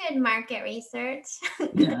That's some good market research.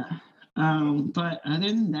 yeah. But other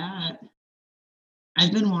than that,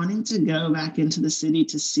 I've been wanting to go back into the city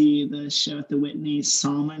to see the show at the Whitney,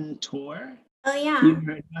 Salmon Tour. Oh, You yeah.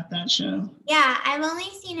 heard about that show? Yeah, I've only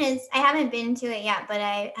seen I haven't been to it yet, but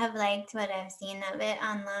I have liked what I've seen of it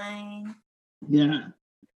online. Yeah.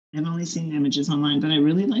 I've only seen images online, but I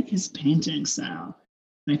really like his painting style.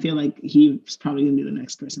 And I feel like he's probably gonna be the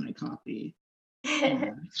next person I copy.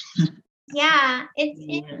 Uh, Yeah,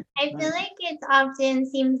 yeah, I feel but like it's often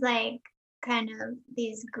seems like kind of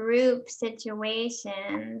these group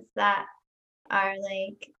situations that are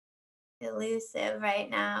like elusive right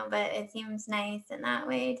now, but it seems nice in that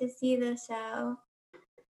way to see the show.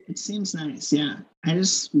 it seems nice. Yeah. I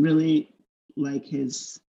just really like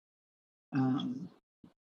um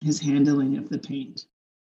his handling of the paint.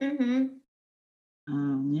 Mhm.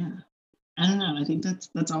 Yeah. I don't know. I think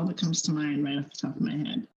that's all that comes to mind right off the top of my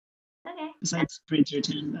head. Okay. Besides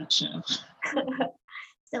Bridgerton, that show.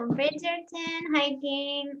 So Bridgerton,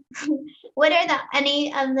 hiking. What are the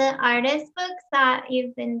any of the artist books that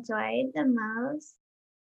you've enjoyed the most?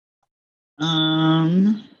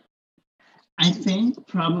 Um, I think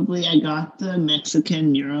probably I got the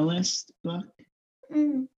Mexican muralist book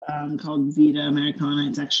Mm, called Vita Americana.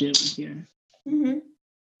 It's actually over here. mhm.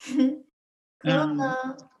 Um,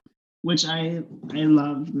 Cool. which I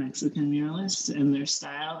love Mexican muralists and their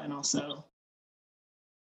style, and also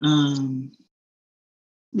um,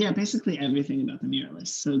 yeah, basically everything about the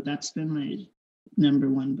muralists. So that's been my number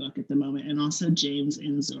one book at the moment, and also James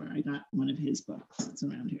Ensor. I got one of his books. It's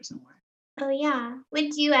around here somewhere. Oh, yeah.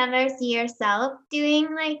 Would you ever see yourself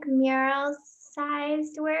doing, like,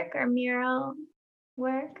 mural-sized work or mural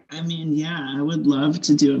work? I mean, yeah, I would love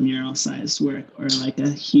to do a mural sized work or like a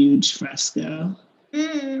huge fresco.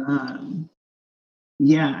 Mm, Um,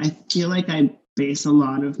 yeah, I feel like I base a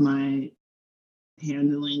lot of my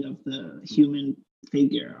handling of the human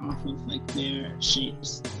figure off of like their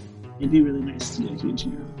shapes. It'd be really nice to do a huge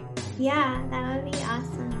mural. yeah, that would be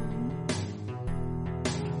awesome.